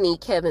Penny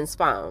Kevin's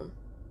phone.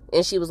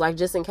 And she was like,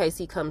 just in case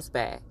he comes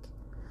back.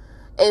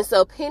 And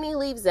so Penny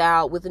leaves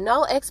out with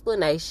no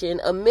explanation,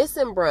 a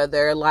missing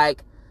brother.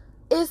 Like,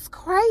 it's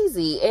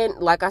crazy. And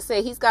like I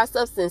said, he's got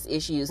substance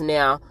issues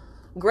now.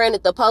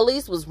 Granted, the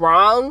police was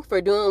wrong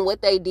for doing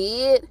what they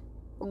did,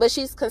 but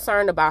she's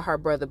concerned about her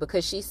brother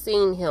because she's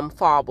seen him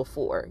fall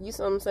before. You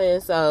see what I'm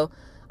saying? So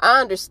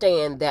I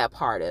understand that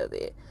part of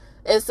it.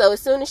 And so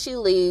as soon as she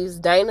leaves,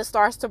 Dana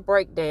starts to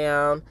break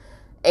down.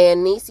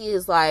 And Niecy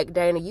is like,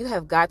 Dana, you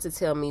have got to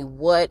tell me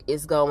what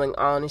is going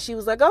on. And she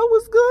was like, I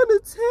was going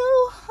to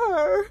tell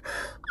her.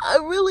 I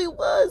really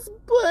was,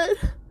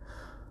 but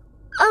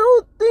I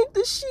don't think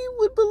that she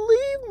would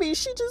believe me.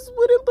 She just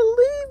wouldn't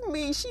believe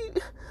me.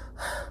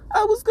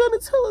 I was going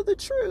to tell her the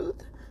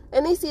truth.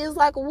 And Niecy is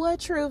like,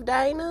 what truth,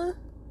 Dana?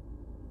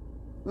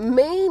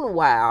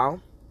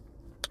 Meanwhile,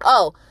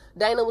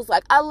 Dana was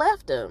like, I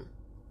left him.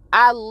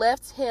 I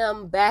left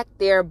him back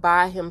there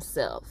by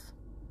himself.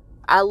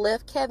 I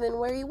left Kevin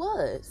where he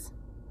was.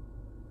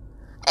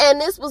 And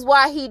this was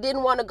why he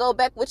didn't want to go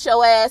back with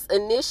your ass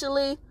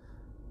initially.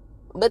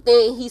 But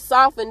then he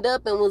softened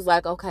up and was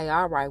like, okay,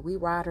 all right, we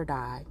ride or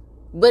die.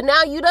 But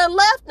now you done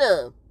left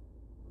him.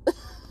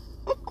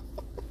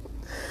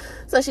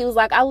 So she was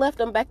like, I left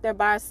him back there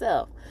by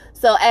himself.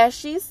 So as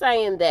she's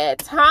saying that,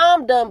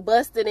 Tom done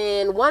busted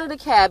in one of the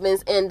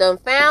cabins and done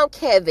found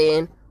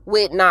Kevin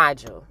with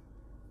Nigel.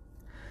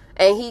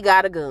 And he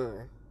got a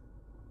gun.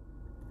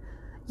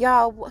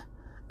 Y'all,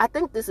 I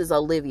think this is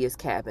Olivia's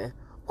cabin.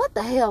 What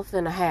the hell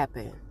finna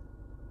happen?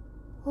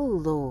 Oh,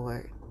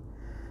 Lord.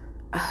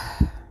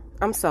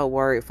 I'm so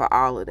worried for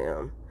all of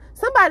them.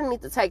 Somebody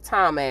needs to take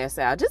Tom ass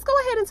out. Just go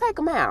ahead and take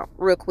him out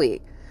real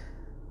quick.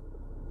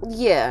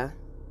 Yeah.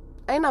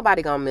 Ain't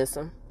nobody gonna miss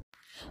him.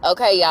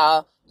 Okay,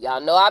 y'all. Y'all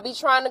know I be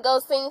trying to go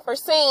scene for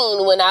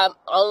scene when I'm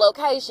on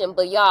location.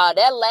 But y'all,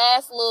 that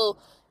last little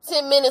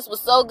 10 minutes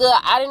was so good,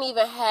 I didn't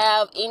even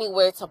have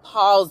anywhere to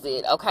pause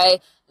it, okay?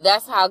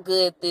 That's how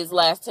good this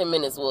last 10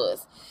 minutes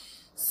was.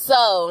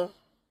 So,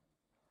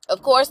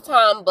 of course,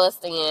 Tom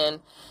busts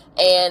in,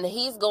 and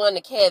he's going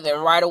to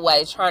Kevin right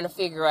away, trying to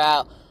figure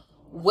out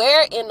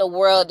where in the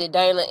world did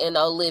Dana and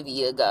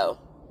Olivia go.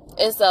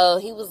 And so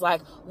he was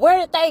like, where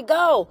did they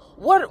go?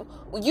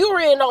 You were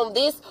in on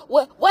this.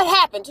 What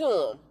happened to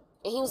them?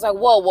 And he was like,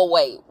 whoa,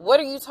 wait. What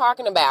are you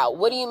talking about?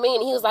 What do you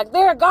mean? And he was like,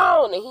 they're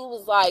gone. And he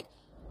was like,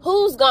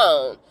 who's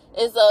gone?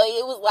 And so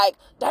it was like,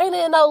 Dana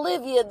and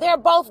Olivia, they're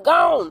both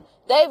gone.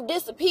 They've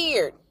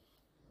disappeared.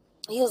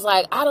 He was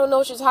like, I don't know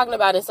what you're talking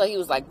about. And so he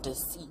was like,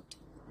 deceit.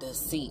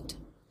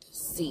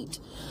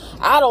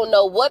 I don't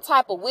know what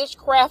type of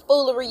witchcraft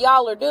foolery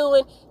y'all are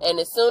doing. And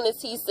as soon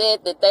as he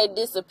said that they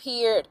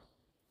disappeared,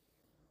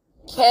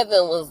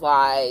 Kevin was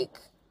like,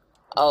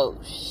 oh,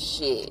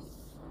 shit.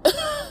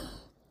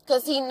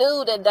 Because he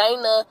knew that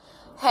Dana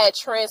had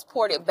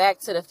transported back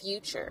to the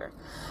future.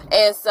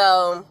 And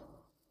so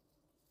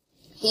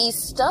he's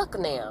stuck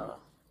now.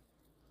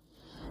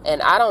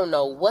 And I don't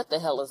know what the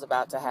hell is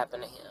about to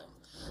happen to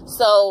him.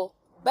 So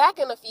back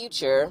in the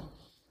future,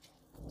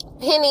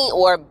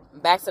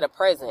 back to the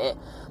present,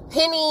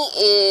 Penny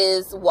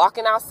is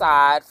walking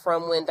outside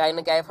from when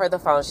Dana gave her the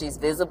phone. She's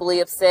visibly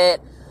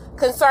upset.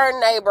 Concerned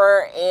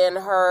neighbor and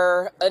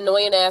her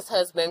annoying ass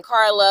husband,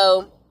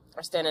 Carlo,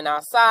 are standing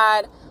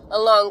outside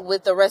along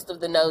with the rest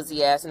of the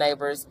nosy ass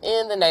neighbors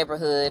in the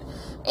neighborhood.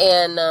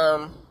 And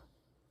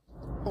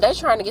they're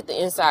trying to get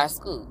the inside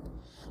scoop.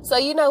 So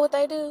you know what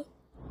they do?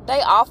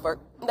 They offer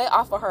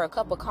her a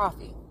cup of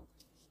coffee.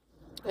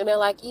 And they're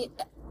like,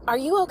 are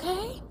you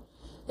okay?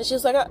 And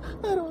she's like, I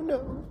don't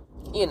know.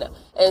 You know.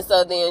 And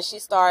so then she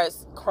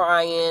starts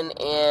crying,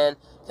 and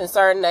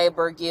concerned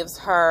neighbor gives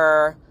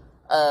her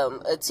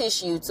a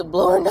tissue to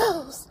blow her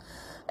nose.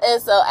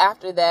 And so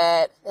after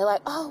that, they're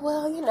like, oh,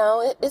 well, you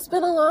know, it's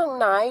been a long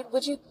night.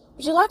 Would you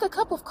like a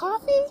cup of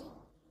coffee?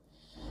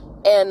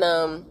 And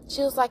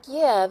she was like,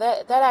 yeah,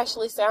 that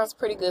actually sounds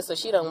pretty good. So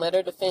she done let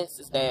her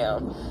defenses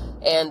down.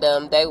 And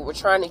they were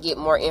trying to get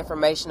more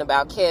information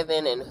about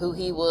Kevin and who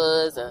he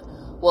was and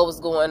what was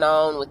going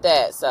on with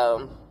that.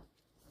 So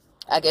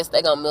I guess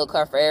they're going to milk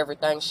her for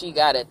everything she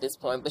got at this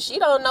point. But she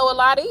don't know a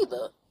lot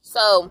either.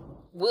 So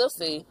we'll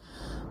see.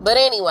 But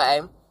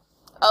anyway,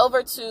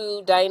 over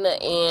to Dana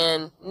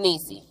and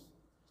Niecy.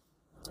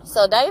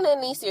 So Dana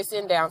and Niecy are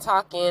sitting down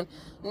talking.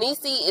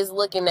 Niecy is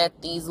looking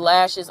at these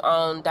lashes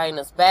on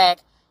Dana's back.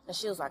 And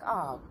she was like,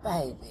 oh,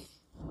 baby,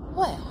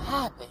 what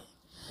happened?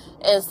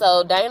 And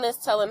so Dana's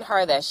telling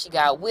her that she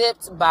got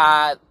whipped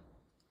by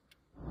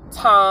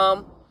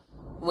Tom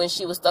when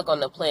she was stuck on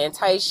the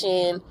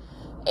plantation.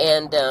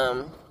 And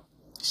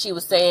she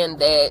was saying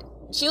that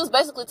she was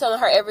basically telling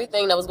her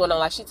everything that was going on.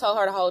 Like, she told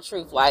her the whole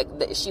truth, like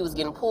that she was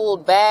getting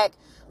pulled back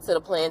to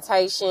the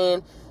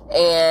plantation,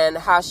 and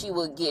how she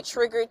would get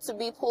triggered to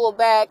be pulled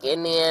back,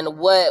 and then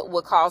what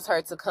would cause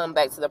her to come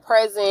back to the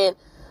present.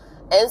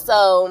 And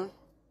so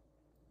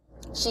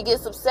she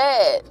gets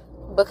upset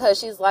because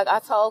she's like, I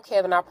told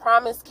Kevin, I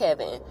promised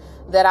Kevin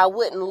that I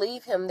wouldn't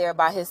leave him there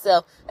by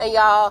himself. And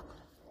y'all,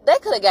 they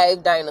could have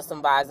gave Dana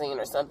some Visine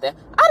or something.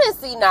 I didn't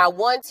see not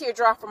one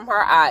teardrop from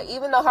her eye.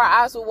 Even though her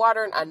eyes were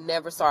watering, I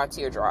never saw a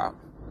teardrop.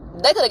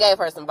 They could have gave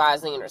her some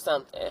Visine or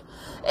something.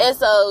 And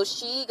so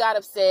she got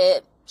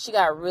upset. She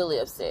got really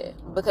upset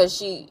because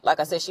she, like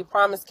I said, she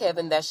promised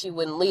Kevin that she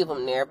wouldn't leave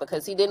him there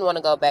because he didn't want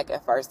to go back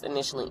at first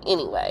initially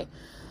anyway.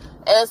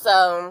 And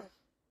so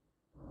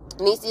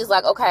Niecy's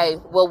like, okay,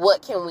 well,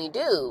 what can we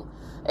do?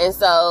 And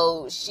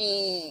so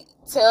she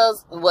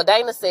tells, well,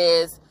 Dana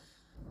says,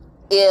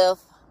 if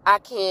I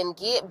can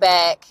get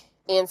back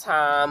in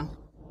time,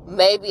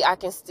 maybe I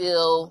can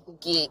still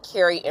get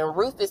Carrie and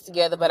Rufus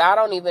together, but I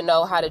don't even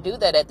know how to do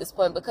that at this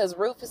point because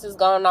Rufus has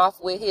gone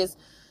off with his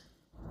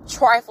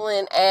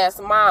trifling ass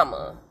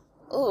mama.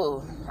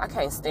 Ooh, I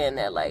can't stand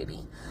that lady.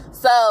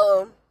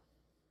 So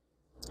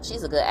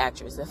she's a good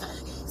actress.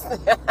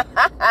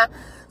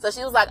 So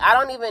she was like, I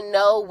don't even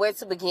know where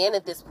to begin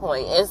at this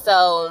point. And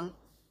so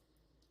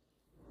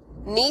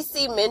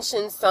Niecy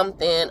mentioned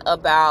something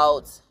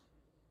about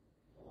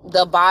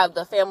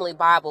the family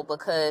Bible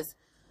because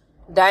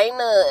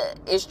Dana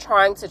is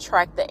trying to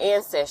track the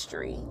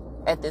ancestry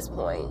at this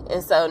point.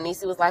 And so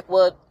Niecy was like,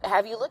 well,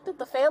 have you looked at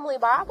the family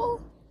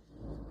Bible?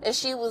 And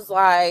she was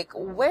like,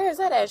 where is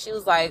that at? She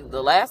was like,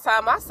 the last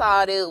time I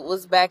saw it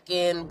was back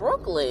in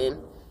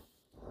Brooklyn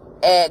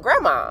at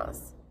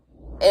Grandma's.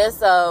 And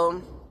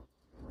so,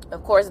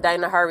 of course,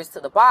 Dana hurries to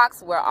the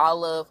box where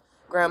all of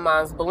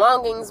Grandma's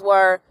belongings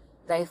were.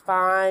 They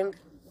find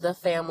the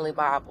family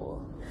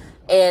Bible.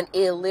 And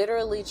it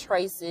literally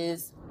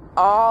traces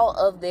all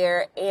of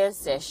their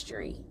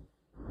ancestry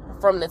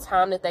from the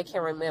time that they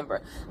can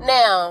remember.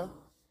 Now,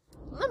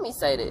 let me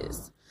say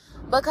this,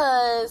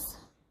 because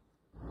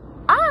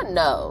I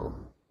know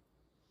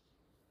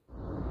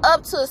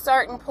up to a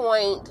certain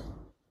point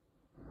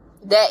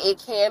that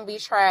it can be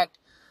tracked,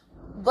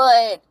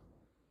 but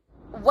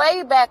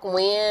way back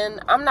when,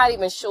 I'm not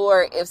even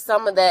sure if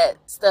some of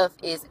that stuff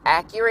is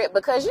accurate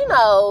because, you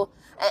know,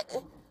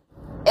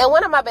 and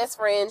one of my best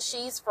friends,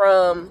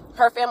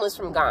 her family's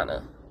from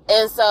Ghana.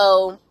 And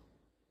so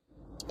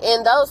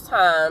in those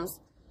times,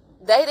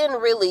 they didn't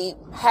really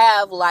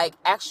have like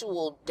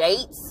actual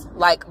dates,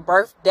 like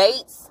birth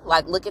dates,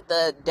 like look at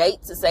the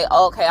date to say,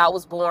 oh, okay, I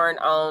was born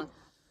on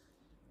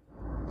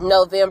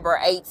November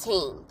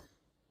 18th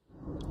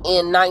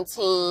in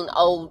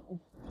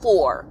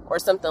 1904 or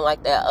something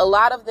like that. A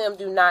lot of them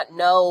do not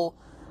know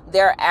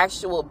their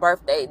actual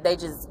birthday. They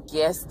just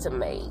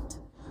guesstimate.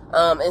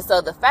 And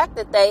so the fact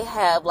that they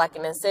have like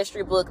an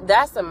ancestry book,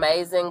 that's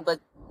amazing. But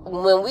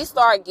when we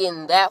start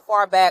getting that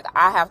far back,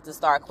 I have to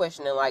start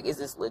questioning, like, is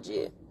this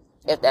legit?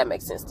 If that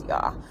makes sense to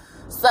y'all.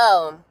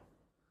 So,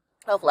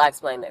 hopefully I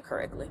explained that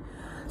correctly.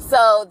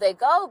 So, they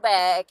go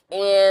back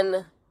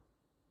and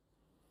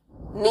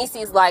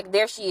Niecy's like,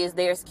 there she is,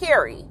 there's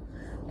Carrie.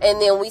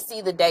 And then we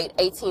see the date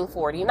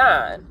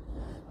 1849.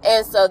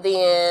 And so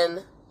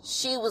then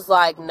she was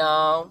like,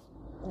 no,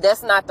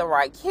 that's not the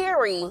right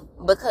Carrie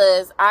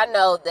because I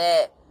know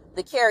that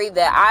the Carrie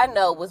that I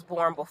know was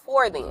born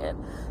before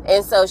then.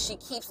 And so she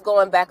keeps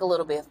going back a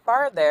little bit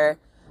further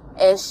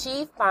and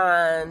she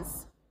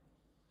finds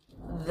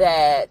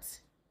that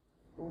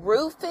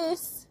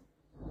Rufus,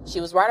 she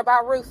was right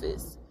about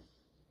Rufus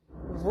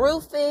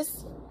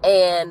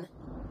and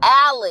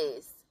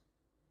Alice,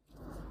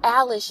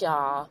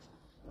 y'all,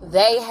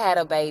 they had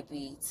a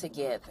baby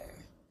together.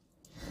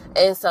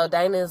 And so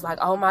Dana is like,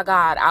 oh my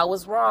God, I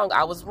was wrong.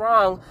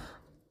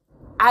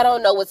 I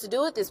don't know what to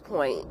do at this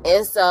point.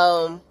 And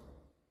so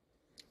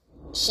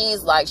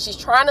she's like, she's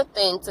trying to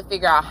think to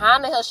figure out how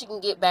in the hell she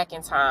can get back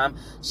in time.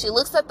 She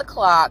looks at the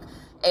clock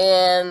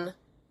and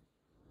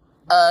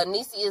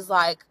Niecy is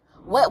like,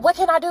 what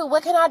can I do?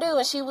 What can I do?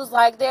 And she was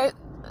like, there's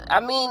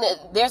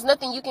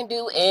nothing you can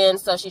do. And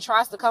so she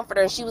tries to comfort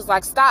her and she was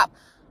like, stop.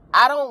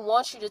 I don't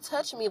want you to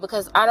touch me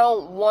because I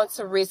don't want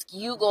to risk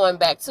you going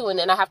back too. And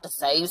then I have to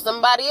save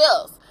somebody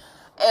else.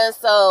 And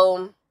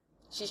so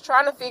she's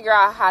trying to figure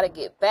out how to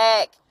get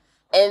back.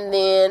 And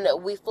then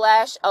we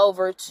flash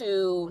over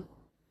to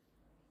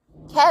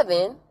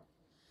Kevin.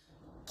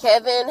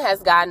 Kevin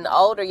has gotten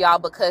older, y'all,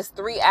 because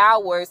 3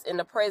 hours in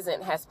the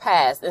present has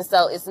passed. And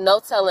so it's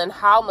no telling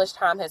how much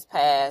time has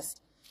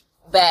passed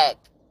back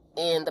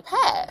in the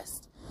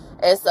past.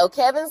 And so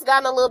Kevin's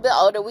gotten a little bit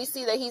older. We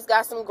see that he's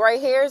got some gray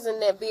hairs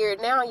in that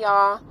beard now,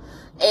 y'all.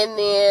 And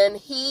then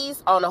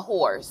he's on a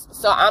horse.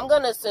 So I'm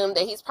going to assume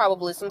that he's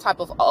probably some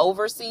type of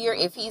overseer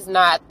if he's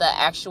not the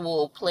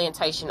actual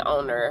plantation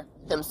owner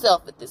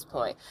himself at this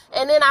point.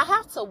 And then I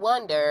have to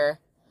wonder,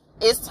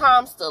 is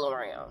Tom still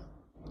around?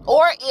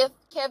 Or if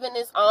Kevin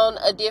is on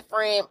a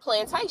different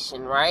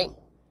plantation, right?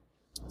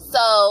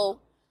 So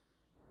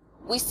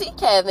we see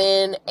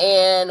Kevin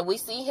and we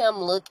see him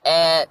look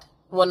at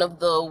one of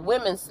the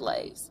women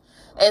slaves.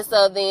 And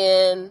so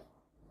then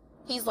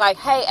he's like,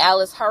 hey,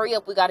 Alice, hurry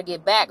up. We got to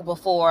get back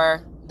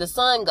before the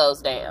sun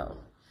goes down.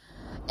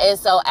 And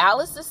so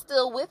Alice is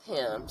still with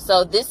him.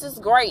 So this is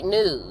great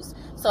news.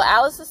 So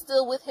Alice is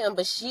still with him,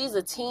 but she's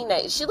a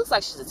teenager. She looks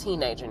like she's a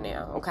teenager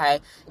now,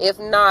 okay? If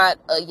not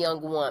a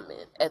young woman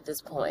at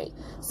this point.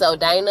 So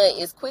Dana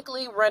is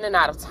quickly running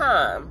out of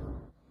time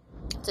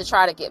to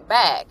try to get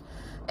back.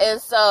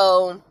 And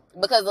so,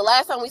 because the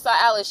last time we saw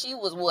Alice, she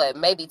was what,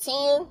 maybe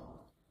 10?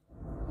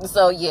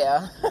 So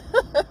yeah,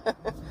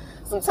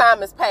 some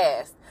time has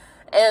passed.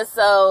 And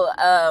so,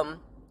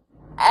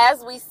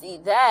 as we see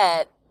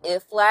that,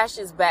 it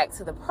flashes back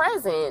to the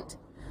present,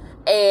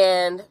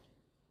 and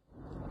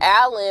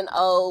Alan,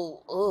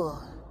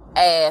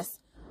 ass,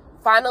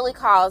 finally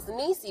calls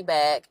Niecy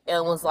back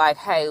and was like,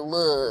 hey,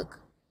 look,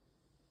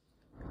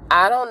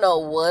 I don't know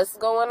what's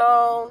going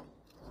on,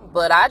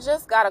 but I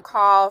just got a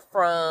call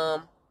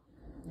from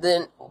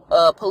the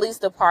police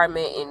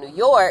department in New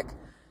York,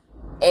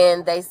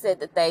 and they said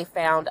that they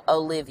found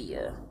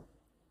Olivia.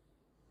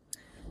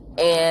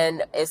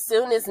 And as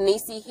soon as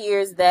Niecy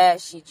hears that,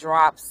 she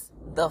drops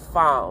the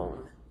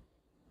phone.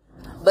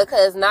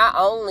 Because not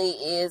only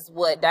is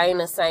what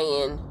Dana's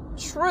saying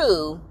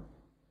true,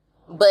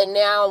 but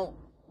now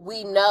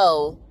we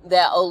know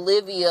that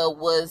Olivia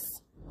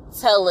was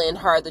telling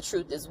her the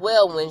truth as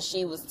well when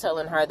she was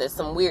telling her that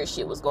some weird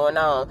shit was going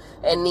on,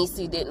 and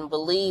Niecy didn't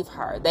believe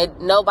her.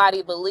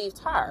 Nobody believed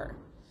her.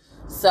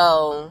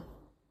 So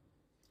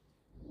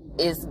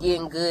it's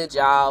getting good,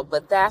 y'all.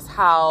 But that's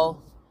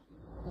how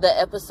the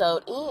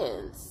episode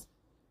ends.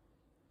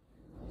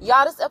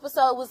 Y'all, this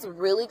episode was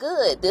really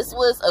good. This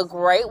was a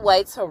great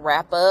way to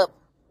wrap up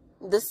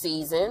the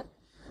season.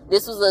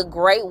 This was a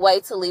great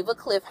way to leave a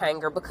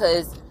cliffhanger,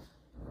 because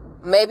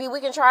maybe we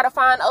can try to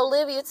find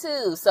Olivia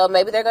too. So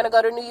maybe they're going to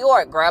go to New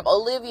York, grab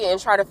Olivia, and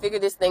try to figure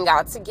this thing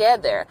out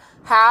together.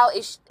 How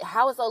is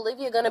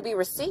Olivia going to be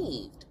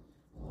received?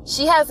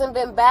 She hasn't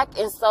been back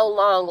in so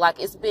long. Like,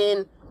 it's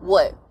been,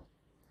 what,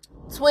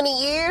 20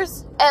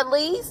 years at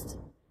least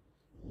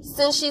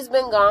since she's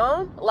been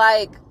gone?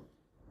 Like,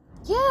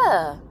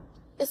 yeah,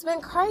 it's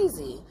been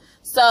crazy.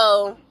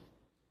 So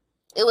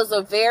it was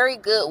a very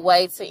good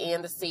way to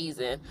end the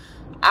season.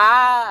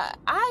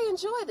 I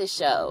enjoyed the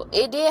show.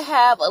 It did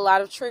have a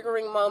lot of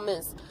triggering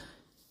moments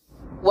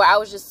where I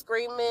was just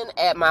screaming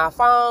at my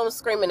phone,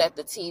 screaming at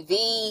the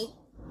TV.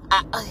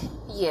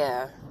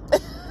 Yeah.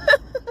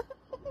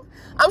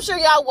 I'm sure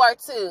y'all were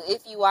too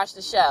if you watched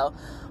the show.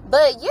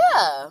 But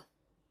yeah,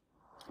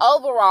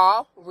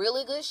 overall,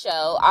 really good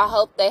show. I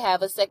hope they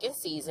have a second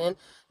season.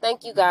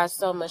 Thank you guys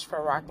so much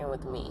for rocking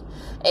with me.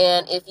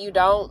 And if you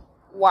don't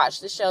watch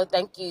the show,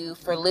 thank you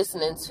for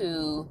listening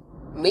to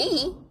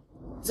me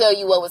tell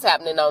you what was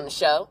happening on the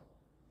show.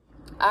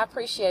 I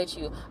appreciate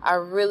you. I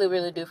really,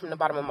 really do, from the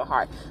bottom of my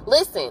heart.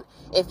 Listen,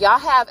 if y'all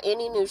have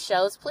any new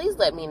shows, please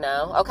let me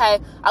know, okay?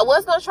 I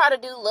was going to try to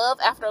do Love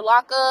After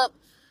Lockup.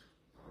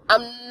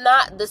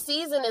 The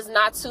season is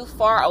not too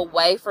far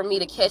away for me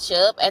to catch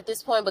up at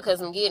this point,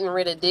 because I'm getting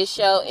rid of this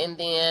show and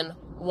then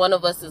One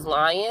of Us is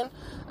Lying.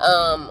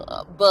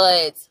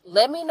 But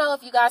let me know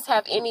if you guys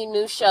have any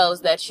new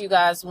shows that you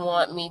guys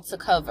want me to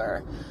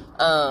cover.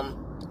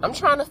 I'm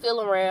trying to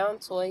feel around.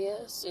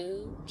 Toya,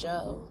 Sue,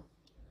 Joe.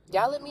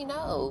 Y'all let me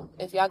know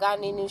if y'all got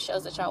any new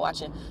shows that y'all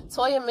watching.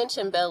 Toya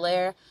mentioned Bel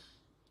Air.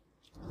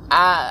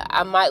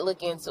 I might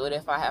look into it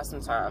if I have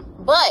some time.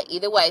 But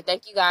either way,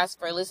 thank you guys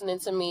for listening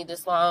to me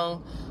this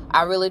long.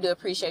 I really do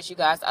appreciate you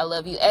guys. I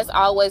love you. As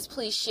always,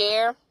 please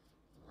share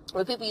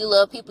with people you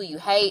love, people you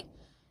hate.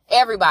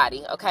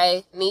 Everybody,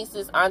 okay?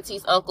 Nieces,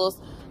 aunties, uncles,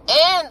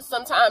 and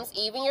sometimes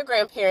even your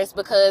grandparents,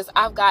 because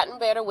I've gotten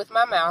better with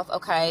my mouth,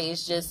 okay?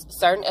 It's just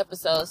certain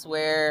episodes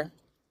where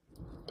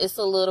it's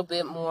a little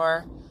bit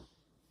more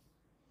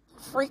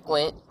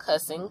frequent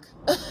cussing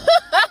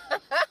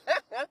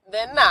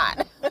than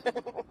not.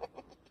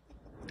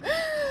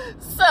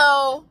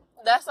 So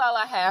that's all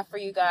I have for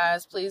you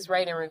guys. Please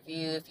rate and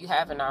review if you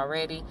haven't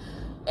already.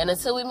 And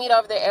until we meet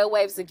over the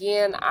airwaves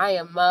again, I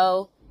am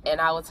Mo, and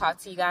I will talk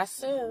to you guys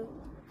soon.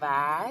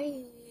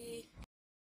 Bye.